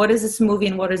 what is a smoothie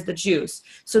and what is the juice.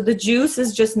 So the juice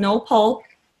is just no pulp,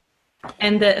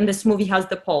 and the smoothie has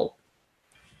the pulp.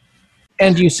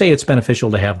 And you say it's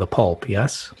beneficial to have the pulp,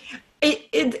 yes?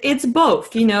 It's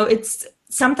both, you know. It's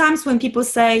sometimes when people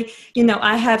say, you know,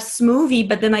 I have smoothie,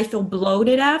 but then I feel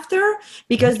bloated after,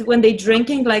 because when they're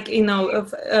drinking, like, you know,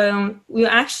 you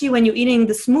actually, when you're eating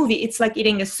the smoothie, it's like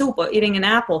eating a soup or eating an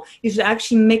apple. You should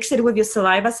actually mix it with your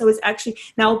saliva. So it's actually,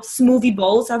 now smoothie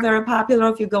bowls are very popular.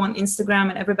 If you go on Instagram,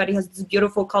 and everybody has this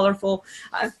beautiful, colorful,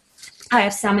 I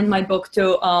have some in my book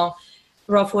too,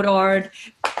 raw food art.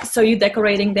 So you're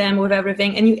decorating them with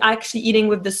everything, and you're actually eating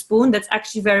with the spoon. That's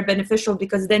actually very beneficial,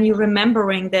 because then you're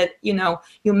remembering that, you know,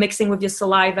 you're mixing with your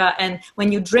saliva. And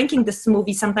when you're drinking the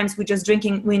smoothie, sometimes we're just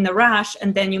drinking in a rush,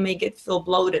 and then you may feel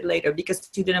bloated later because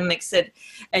you didn't mix it,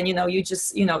 and, you know, you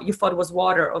just, you know, you thought it was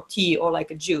water or tea or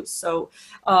like a juice. So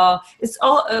it's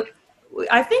all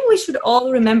I think we should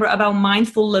all remember about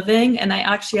mindful living, and I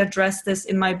actually address this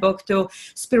in my book too.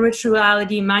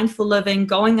 Spirituality, mindful living,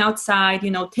 going outside, you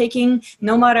know, taking,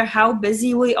 no matter how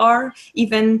busy we are,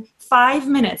 even 5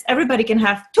 minutes. Everybody can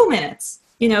have 2 minutes.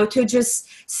 to just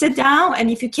sit down,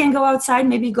 and if you can't go outside,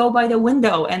 maybe go by the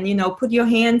window and put your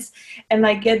hands and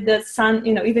like get the sun,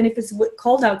 even if it's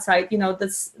cold outside,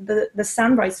 the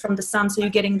sunrise from the sun, so you're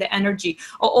getting the energy.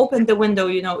 Or open the window,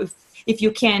 if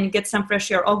you can, get some fresh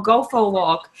air, or go for a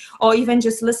walk, or even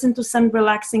just listen to some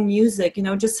relaxing music.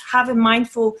 Just have a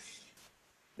mindful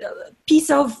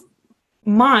piece of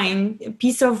mind,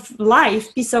 piece of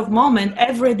life, piece of moment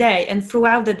every day and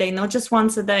throughout the day, not just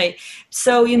once a day.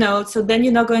 So so then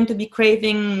you're not going to be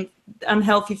craving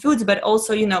unhealthy foods, but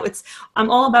also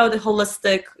I'm all about the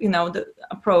holistic the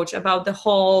approach, about the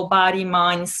whole body,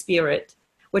 mind, spirit,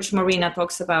 which Marina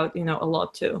talks about a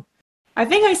lot too. I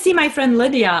think I see my friend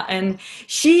Lydia, and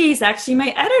she is actually my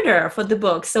editor for the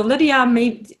book. So Lydia,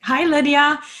 hi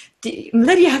Lydia.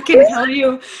 Lydia can tell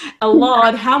you a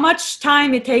lot how much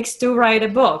time it takes to write a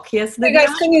book. Yes, Lydia? Hey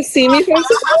guys, can you see me first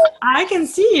of all? I can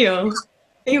see you.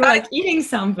 You were like eating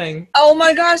something. Oh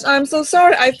my gosh, I'm so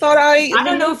sorry. I thought I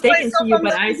don't know if they can see you,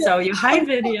 but I saw you. Hi,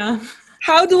 Lydia.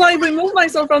 How do I remove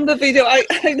myself from the video? I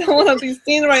don't want to be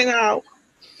seen right now.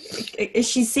 Is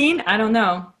she seen? I don't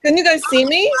know. Can you guys see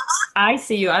me? I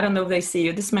see you. I don't know if they see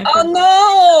you. This is my Oh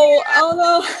no! Oh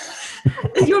no!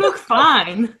 You look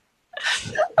fine.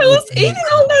 I was eating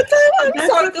all that time. I'm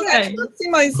sorry, okay. I can't see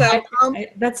myself.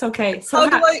 That's okay. So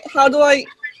how do I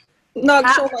not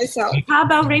show myself? How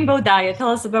about rainbow diet? Tell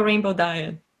us about rainbow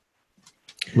diet.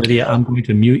 Lydia, I'm going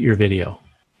to mute your video.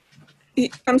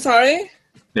 I'm sorry?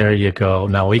 There you go.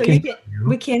 Now we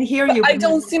can hear you. I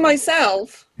don't see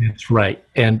myself. That's right.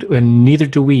 And neither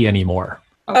do we anymore.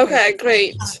 Okay,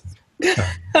 great.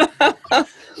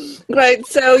 Great.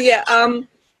 So yeah,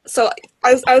 so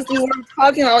as you were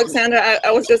talking, Alexandra,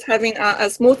 I was just having a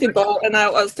smoothie bowl, and I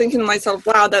was thinking to myself,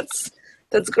 wow, that's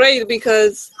great,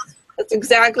 because that's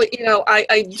exactly,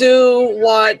 I do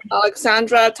what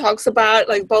Alexandra talks about.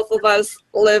 Like, both of us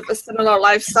live a similar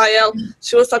lifestyle.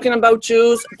 She was talking about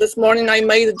juice. This morning I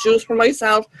made a juice for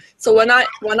myself. So when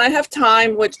I have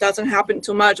time, which doesn't happen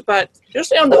too much, but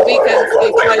usually on the weekends,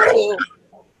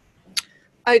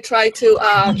 I try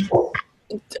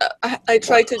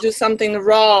to do something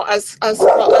raw, as much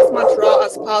raw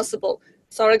as possible.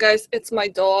 Sorry guys, it's my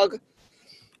dog.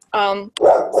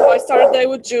 So I started the day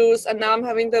with juice, and now I'm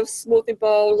having the smoothie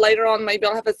bowl. Later on, maybe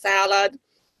I'll have a salad.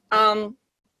 And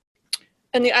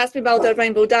you asked me about the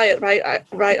rainbow diet, right?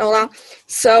 Right, Ola?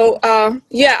 So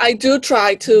yeah, I do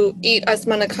try to eat as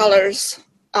many colors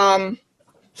of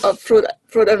fruit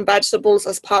and vegetables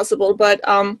as possible. But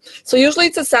so usually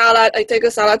it's a salad. I take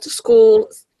a salad to school,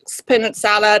 spinach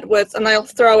salad and I'll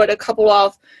throw it a couple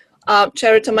of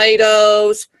cherry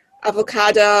tomatoes,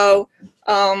 avocado.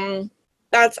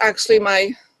 That's actually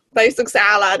my basic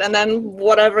salad, and then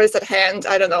whatever is at hand.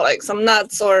 I don't know, like some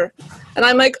nuts and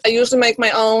I usually make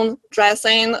my own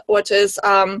dressing, which is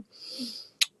some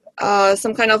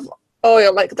kind of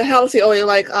oil, like the healthy oil,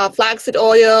 like flaxseed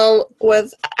oil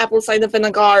with apple cider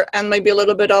vinegar and maybe a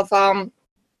little bit of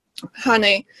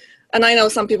honey. And I know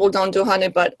some people don't do honey,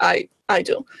 but I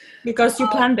do. Because you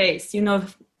plant-based,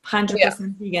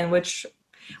 100% vegan, which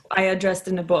I addressed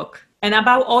in the book. And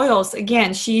about oils,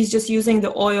 again, she's just using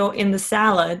the oil in the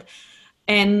salad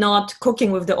and not cooking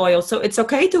with the oil. So it's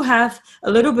okay to have a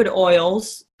little bit of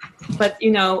oils, but,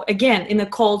 again, in a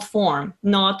cold form,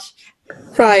 not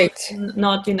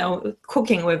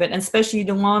cooking with it. And especially you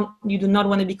do not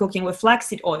want to be cooking with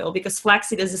flaxseed oil, because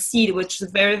flaxseed is a seed which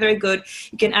is very, very good.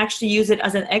 You can actually use it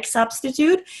as an egg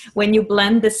substitute. When you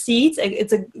blend the seeds,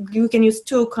 you can use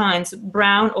two kinds,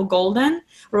 brown or golden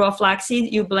raw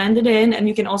flaxseed. You blend it in, and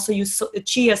you can also use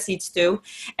chia seeds too.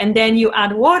 And then you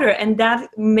add water, and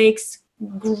that makes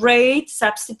great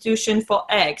substitution for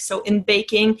eggs. So in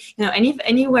baking,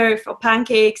 anywhere for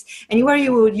pancakes, anywhere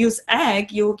you would use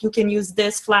egg, you can use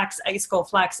this flax egg. It's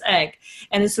called flax egg,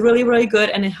 and it's really, really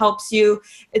good, and it helps you.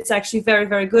 It's actually very,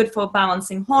 very good for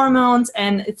balancing hormones,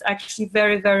 and it's actually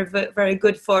very, very, very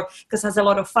good because it has a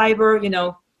lot of fiber,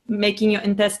 making your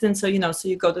intestines, so you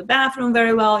go to the bathroom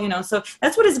very well, so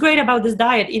that's what is great about this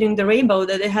diet, eating the rainbow,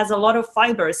 that it has a lot of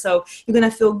fiber. So you're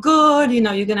gonna feel good,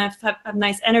 you're gonna have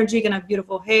nice energy, you're gonna have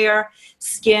beautiful hair,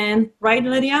 skin, right,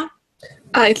 Lydia?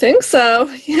 I think so.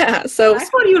 Yeah. So I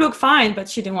thought you look fine, but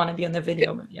she didn't want to be on the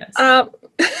video. But yes.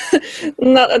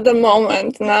 Not at the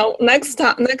moment. Now, next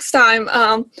time.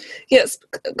 Yes.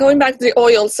 Going back to the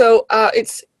oil. So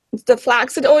it's the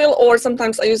flaxseed oil, or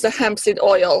sometimes I use the hemp seed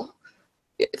oil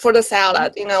for the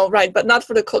salad, right, but not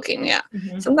for the cooking. Yeah.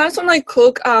 Mm-hmm. Sometimes when I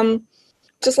cook,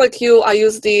 just like you, I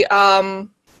use the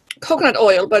coconut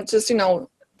oil, but just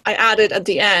I add it at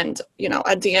the end,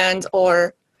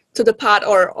 or to the pot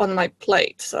or on my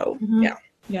plate. So mm-hmm.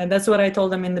 Yeah, that's what I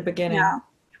told them in the beginning. Yeah.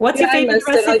 What's Yeah, your I favorite missed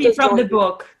it. I recipe just from the joined.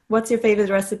 book? What's your favorite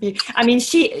recipe? I mean,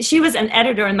 she was an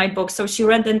editor in my book, so she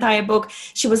read the entire book.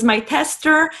 She was my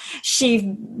tester. She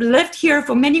lived here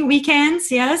for many weekends,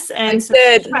 yes, I and so she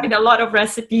did. tried a lot of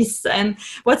recipes. And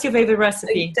what's your favorite I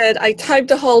recipe? did. I typed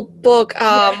the whole book.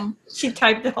 She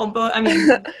typed the whole book. I mean,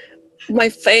 My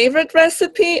favorite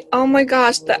recipe? Oh my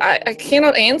gosh, I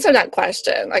cannot answer that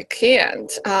question. I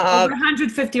can't. over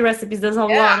 150 recipes. There's a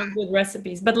lot of good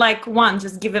recipes, but like one,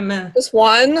 just give him a, Just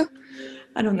one?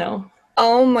 I don't know.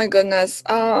 Oh my goodness.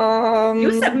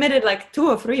 You submitted like 2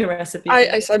 or 3 recipes.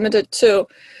 I submitted two.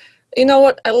 You know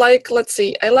what? I like, let's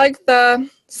see. I like the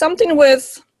something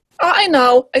with, oh, I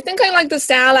know. I think I like the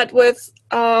salad with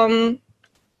what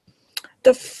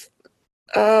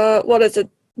is it?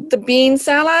 The bean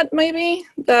salad, maybe?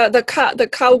 The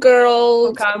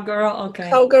cowgirl Cowgirl, okay.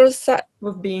 cowgirl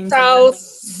With beans. south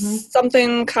Mm-hmm.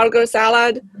 something cowgirl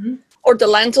salad, Mm-hmm. or the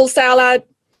lentil salad.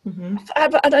 Mm-hmm.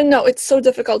 I don't know. It's so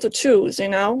difficult to choose, you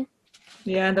know,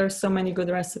 Yeah, there's so many good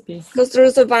recipes. because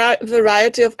there's a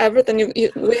variety of everything.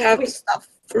 We have stuff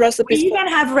We recipes. even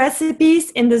have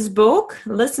recipes in this book.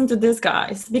 Listen to this,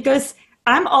 guys, because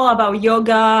I'm all about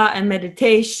yoga and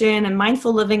meditation and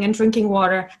mindful living and drinking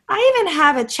water. I even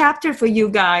have a chapter for you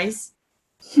guys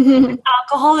with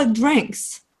alcoholic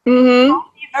drinks. Mm-hmm.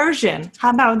 Version.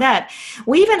 How about that?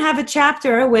 We even have a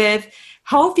chapter with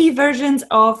healthy versions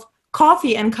of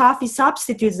coffee and coffee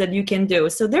substitutes that you can do.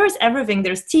 So there's everything.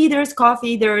 There's tea, there's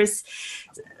coffee, there's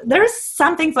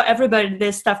something for everybody.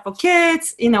 There's stuff for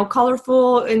kids, you know,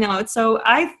 colorful, you know. So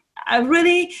I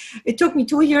really, it took me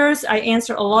 2 years. I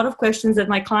answer a lot of questions that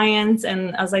my clients,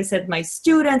 and as I said, my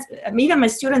students, even my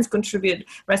students contribute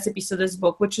recipes to this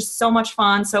book, which is so much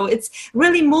fun. So it's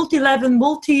really multi-level,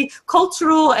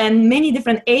 multicultural, and many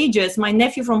different ages. My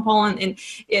nephew from Poland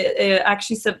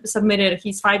actually submitted,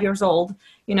 he's 5 years old,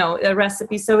 you know, a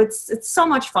recipe. So it's so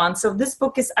much fun. So this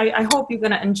book is, I hope you're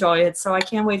going to enjoy it. So I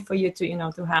can't wait for you to, you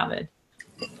know, to have it.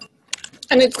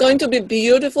 And it's going to be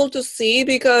beautiful to see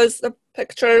because the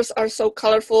pictures are so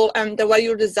colorful, and the way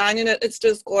you're designing it, it's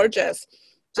just gorgeous.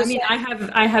 I mean,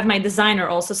 I have my designer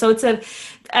also. So it's a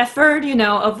effort, you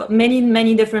know, of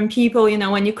many different people, you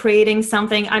know, when you're creating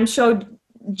something. I'm sure,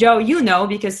 Joe, you know,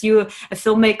 because you're a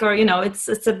filmmaker, you know,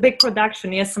 it's a big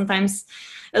production. Yes, sometimes,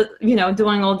 you know,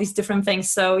 doing all these different things.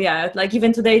 So yeah, like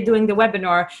even today doing the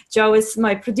webinar, Joe is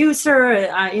my producer.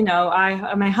 You know,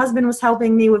 my husband was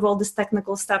helping me with all this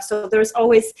technical stuff. So there's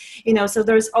always, you know, so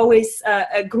there's always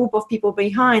a group of people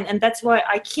behind, and that's why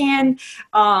I can't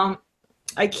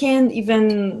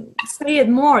even say it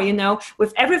more, you know,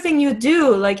 with everything you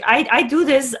do. Like I do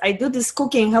this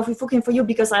cooking, healthy cooking for you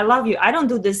because I love you. I don't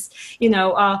do this, you know,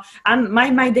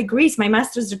 my degrees, my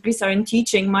master's degrees are in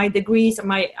teaching. My degrees,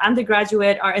 my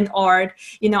undergraduate are in art.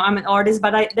 You know, I'm an artist,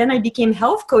 but then I became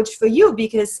health coach for you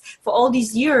because for all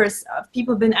these years,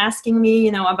 people have been asking me,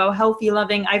 you know, about healthy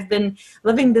living. I've been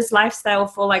living this lifestyle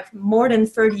for like more than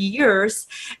 30 years.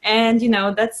 And, you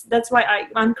know, that's why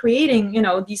I'm creating, you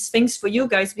know, these things for you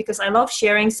guys, because I love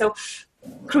sharing. So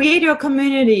create your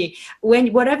community.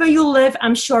 Whatever you live,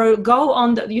 I'm sure, go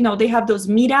on the, you know, they have those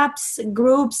meetups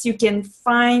groups you can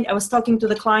find. I was talking to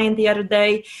the client the other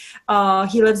day.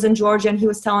 He lives in Georgia, and he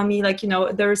was telling me, like, you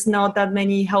know, there's not that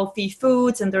many healthy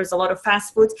foods and there's a lot of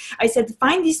fast foods. I said,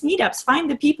 find these meetups, find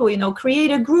the people, you know, create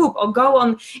a group, or go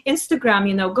on Instagram,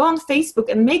 you know, go on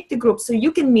Facebook and make the group so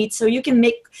you can meet, so you can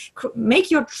make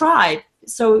your tribe.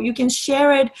 So you can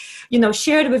share it, you know,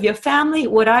 share it with your family.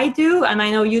 What I do, and I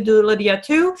know you do, Lydia,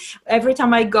 too, every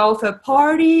time I go for a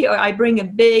party, or I bring a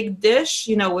big dish,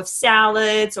 you know, with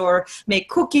salads or make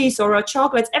cookies or raw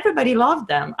chocolates, everybody loved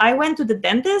them. I went to the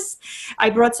dentist,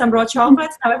 I brought some raw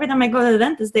chocolates. Now every time I go to the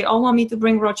dentist, they all want me to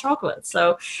bring raw chocolates.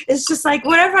 So it's just like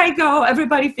wherever I go,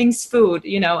 everybody thinks food,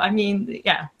 you know, I mean,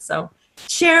 yeah. So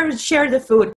share the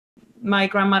food. My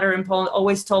grandmother in Poland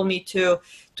always told me to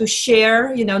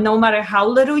share, you know, no matter how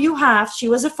little you have. She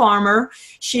was a farmer.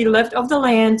 She lived off the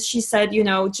land. She said, you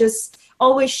know, just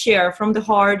always share from the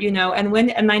heart, you know. And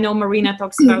I know Marina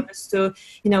talks about this too,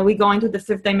 you know, we go into the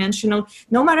 5th dimensional.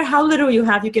 No matter how little you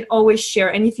have, you can always share.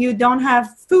 And if you don't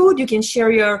have food, you can share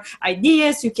your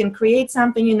ideas. You can create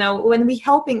something, you know. When we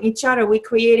helping each other, we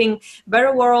creating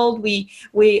better world. We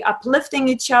uplifting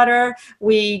each other.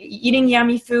 We eating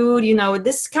yummy food, you know.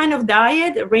 This kind of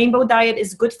diet, rainbow diet,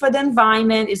 is good for the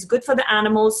environment, is good for the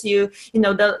animals. You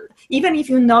know, even if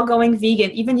you're not going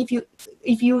vegan, even if you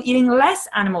eating less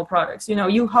animal products, you know,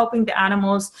 you helping the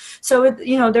animals. So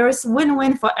you know, there is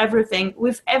win-win for everything.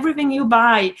 With everything you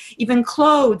buy, even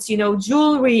clothes, you know,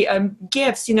 jewelry,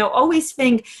 gifts, you know, always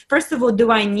think, first of all, do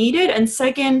I need it? And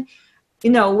second, you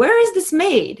know, where is this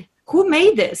made? who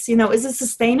made this? You know, is it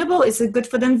sustainable? Is it good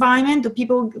for the environment? Do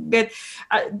people get,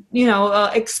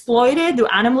 exploited? Do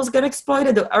animals get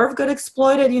exploited? Do earth get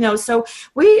exploited? You know, so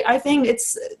I think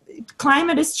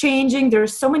climate is changing.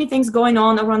 There's so many things going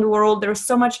on around the world. There's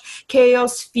so much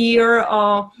chaos, fear,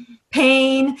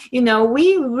 pain. You know,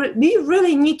 we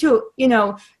really need to, you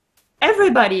know,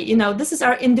 everybody, you know, this is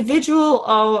our individual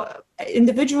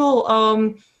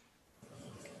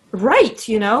right,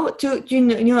 you know,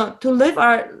 to live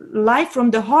our life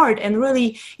from the heart and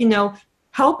really, you know,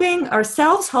 helping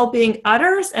ourselves, helping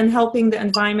others, and helping the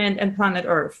environment and planet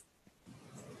Earth.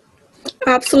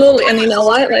 Absolutely. And you know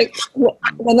what, like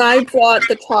when I brought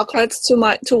the chocolates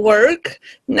to work,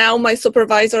 now my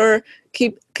supervisor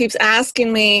keeps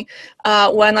asking me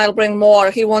when I'll bring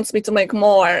more. He wants me to make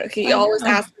more. He always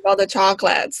asks about the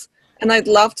chocolates, and I'd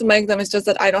love to make them. It's just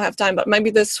that I don't have time, but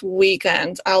maybe this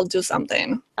weekend I'll do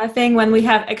something. I think when we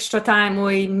have extra time,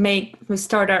 we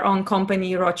start our own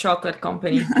company, raw chocolate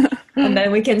company, and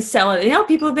then we can sell it. You know,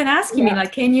 people have been asking me,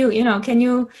 like, can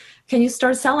you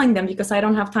start selling them, because I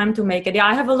don't have time to make it. Yeah,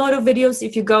 I have a lot of videos.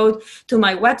 If you go to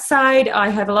my website, I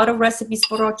have a lot of recipes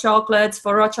for raw chocolates,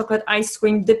 for raw chocolate ice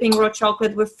cream, dipping raw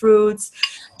chocolate with fruits,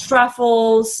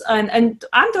 truffles, and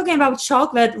I'm talking about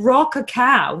chocolate, raw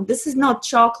cacao. This is not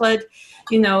chocolate,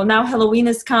 you know, now Halloween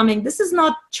is coming. This is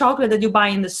not chocolate that you buy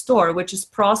in the store, which is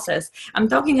processed. I'm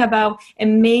talking about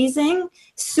amazing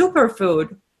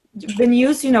superfood. Been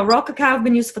used, you know, raw cacao have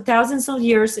been used for thousands of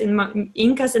years in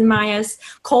Incas and Mayas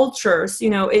cultures. You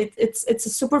know, it's a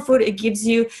superfood. It gives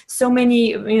you so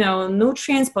many, you know,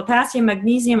 nutrients, potassium,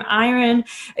 magnesium, iron.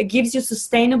 It gives you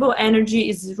sustainable energy.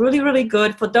 It's really, really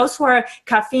good. For those who are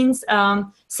caffeine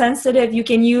sensitive, you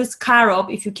can use carob.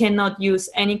 If you cannot use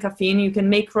any caffeine, you can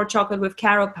make raw chocolate with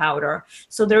carob powder.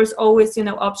 So there's always, you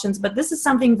know, options, but this is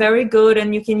something very good.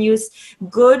 And you can use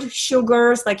good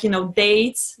sugars, like, you know,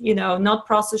 dates, you know, not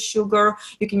processed sugar.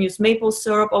 You can use maple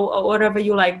syrup or whatever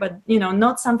you like, but, you know,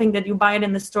 not something that you buy it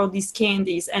in the store, these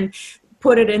candies, and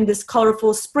put it in this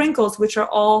colorful sprinkles, which are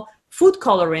all food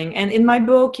coloring. And in my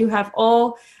book, you have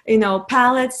all, you know,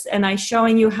 palettes, and I'm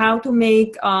showing you how to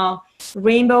make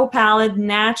rainbow palette,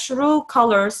 natural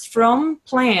colors from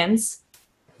plants.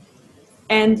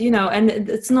 And, you know, and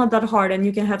it's not that hard, and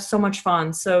you can have so much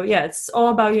fun. So yeah, it's all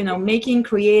about, you know, making,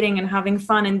 creating, and having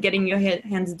fun, and getting your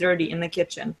hands dirty in the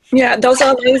kitchen. Yeah, those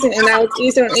are amazing. And now it's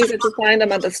easier and easier to find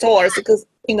them at the stores, because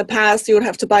in the past you would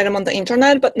have to buy them on the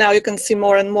internet, but now you can see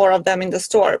more and more of them in the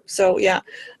store. So yeah,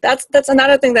 that's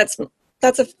another thing that's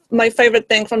my favorite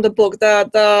thing from the book,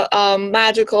 the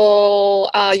magical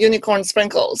unicorn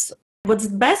sprinkles. What's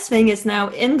the best thing is now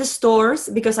in the stores,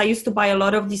 because I used to buy a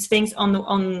lot of these things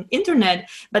on internet,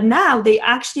 but now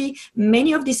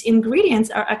many of these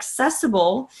ingredients are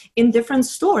accessible in different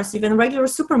stores, even regular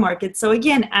supermarkets. So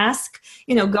again,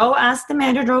 go ask the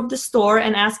manager of the store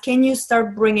and ask, can you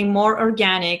start bringing more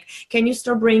organic? Can you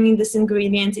start bringing these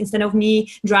ingredients instead of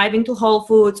me driving to Whole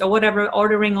Foods or whatever,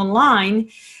 ordering online?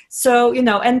 So, you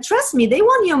know, and trust me, they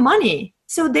want your money.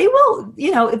 So they will,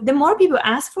 you know, if the more people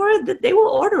ask for it, they will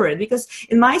order it. Because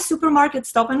in my supermarket,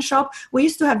 Stop and Shop, we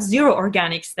used to have 0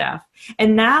 organic stuff.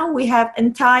 And now we have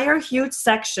entire huge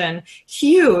section,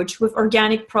 huge, with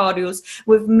organic produce,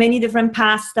 with many different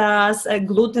pastas,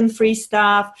 gluten-free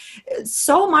stuff,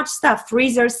 so much stuff,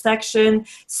 freezer section,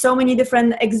 so many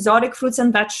different exotic fruits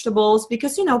and vegetables.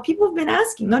 Because, you know, people have been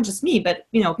asking, not just me, but,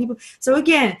 you know, people. So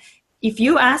again, if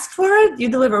you ask for it, you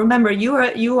deliver. Remember, you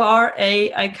are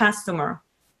a customer.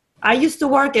 I used to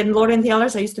work in Lord &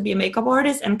 Taylor's. I used to be a makeup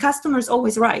artist, and customers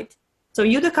always right. So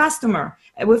you the customer.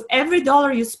 With every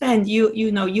dollar you spend,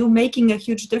 you know, you making a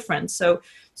huge difference. So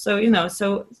you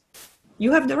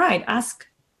have the right. Ask.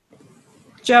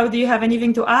 Joe, do you have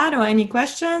anything to add or any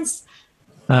questions?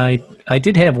 I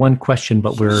did have one question,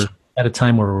 but we're at a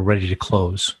time where we're ready to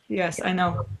close. Yes, I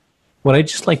know. What I'd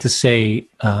just like to say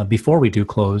before we do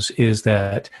close is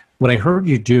that what I heard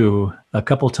you do a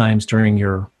couple times during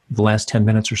the last 10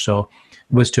 minutes or so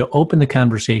was to open the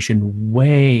conversation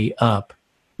way up,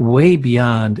 way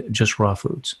beyond just raw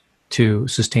foods, to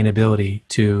sustainability,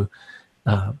 to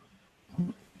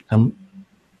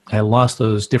I lost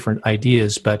those different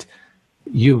ideas, but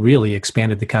you really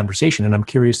expanded the conversation. And I'm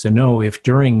curious to know if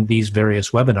during these various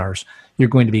webinars, you're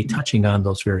going to be touching on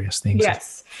those various things.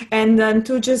 Yes. And then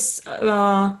to just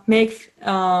make,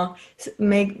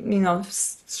 you know,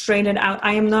 straighten it out.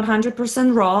 I am not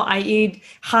 100% raw. I eat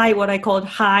what I call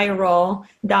high raw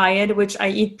diet, which I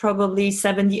eat probably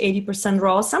 70, 80%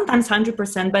 raw, sometimes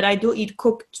 100%, but I do eat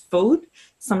cooked food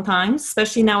sometimes,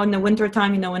 especially now in the winter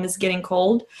time, you know, when it's getting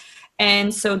cold.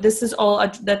 And so this is all,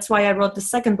 that's why I wrote the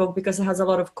second book, because it has a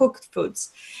lot of cooked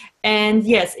foods. And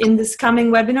yes, in this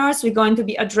coming webinars, we're going to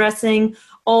be addressing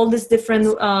all these different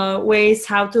ways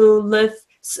how to live,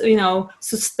 you know,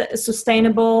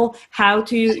 sustainable, how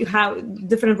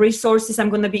different resources. I'm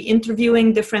going to be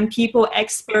interviewing different people,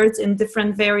 experts in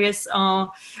different various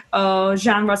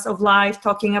genres of life,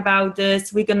 talking about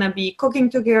this. We're going to be cooking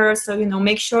together. So, you know,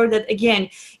 make sure that, again,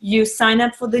 you sign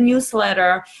up for the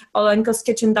newsletter,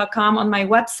 olenkoskitchen.com, on my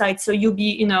website. So you'll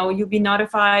be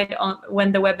notified on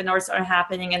when the webinars are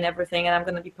happening and everything. And I'm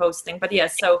going to be posting. But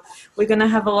yes, so we're going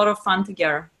to have a lot of fun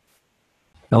together.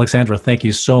 Alexandra, thank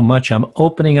you so much. I'm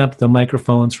opening up the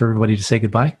microphones for everybody to say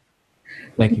goodbye.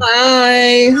 Thank you.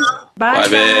 Bye. Bye,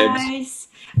 babes. guys.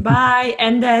 Bye.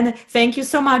 And then thank you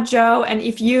so much, Joe. And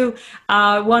if you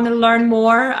want to learn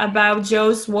more about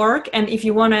Joe's work, and if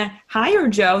you want to hire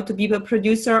Joe to be the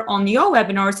producer on your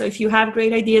webinar, so if you have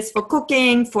great ideas for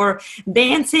cooking, for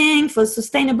dancing, for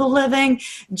sustainable living,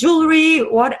 jewelry,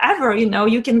 whatever, you know,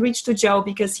 you can reach to Joe,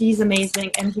 because he's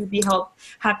amazing and he'll be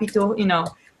happy to, you know,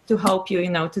 to help you, you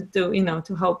know,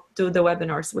 to help do the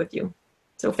webinars with you.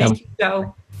 So thank you,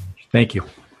 Joe. Thank you.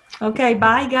 Okay,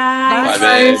 bye guys. Bye,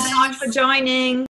 babes. Thanks so much for joining.